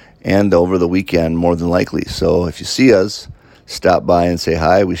there, and over the weekend more than likely. So if you see us, stop by and say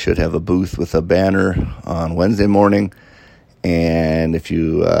hi. We should have a booth with a banner on Wednesday morning. And if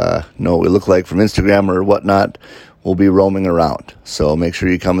you know what we look like from Instagram or whatnot, we'll be roaming around. So make sure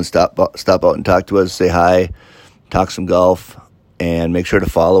you come and stop out and talk to us, say hi, talk some golf. And make sure to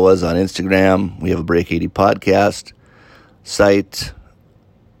follow us on Instagram. We have a Break 80 podcast site.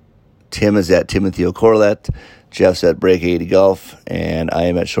 Tim is at Timothy O'Corlett. Jeff's at Break 80 Golf. And I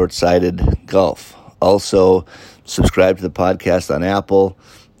am at Short-Sighted Golf. Also, subscribe to the podcast on Apple,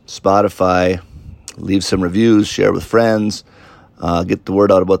 Spotify. Leave some reviews. Share with friends. Get the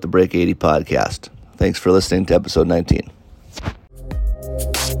word out about the Break 80 podcast. Thanks for listening to episode 19.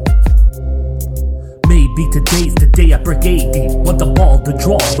 Maybe today's the day I break 80. Want the ball to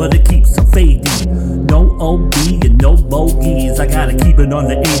draw, but it keeps on fading. No OB and no bogeys. I gotta keep it on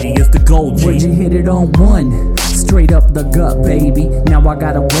the 80. It's the goal, G. Would you hit it on one? Straight up the gut, baby. Now I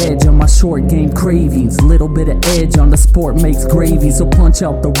got a wedge on my short game cravings. Little bit of edge on the sport makes gravy. So punch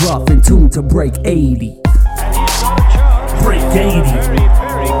out the rough and tune to break 80. Break 80.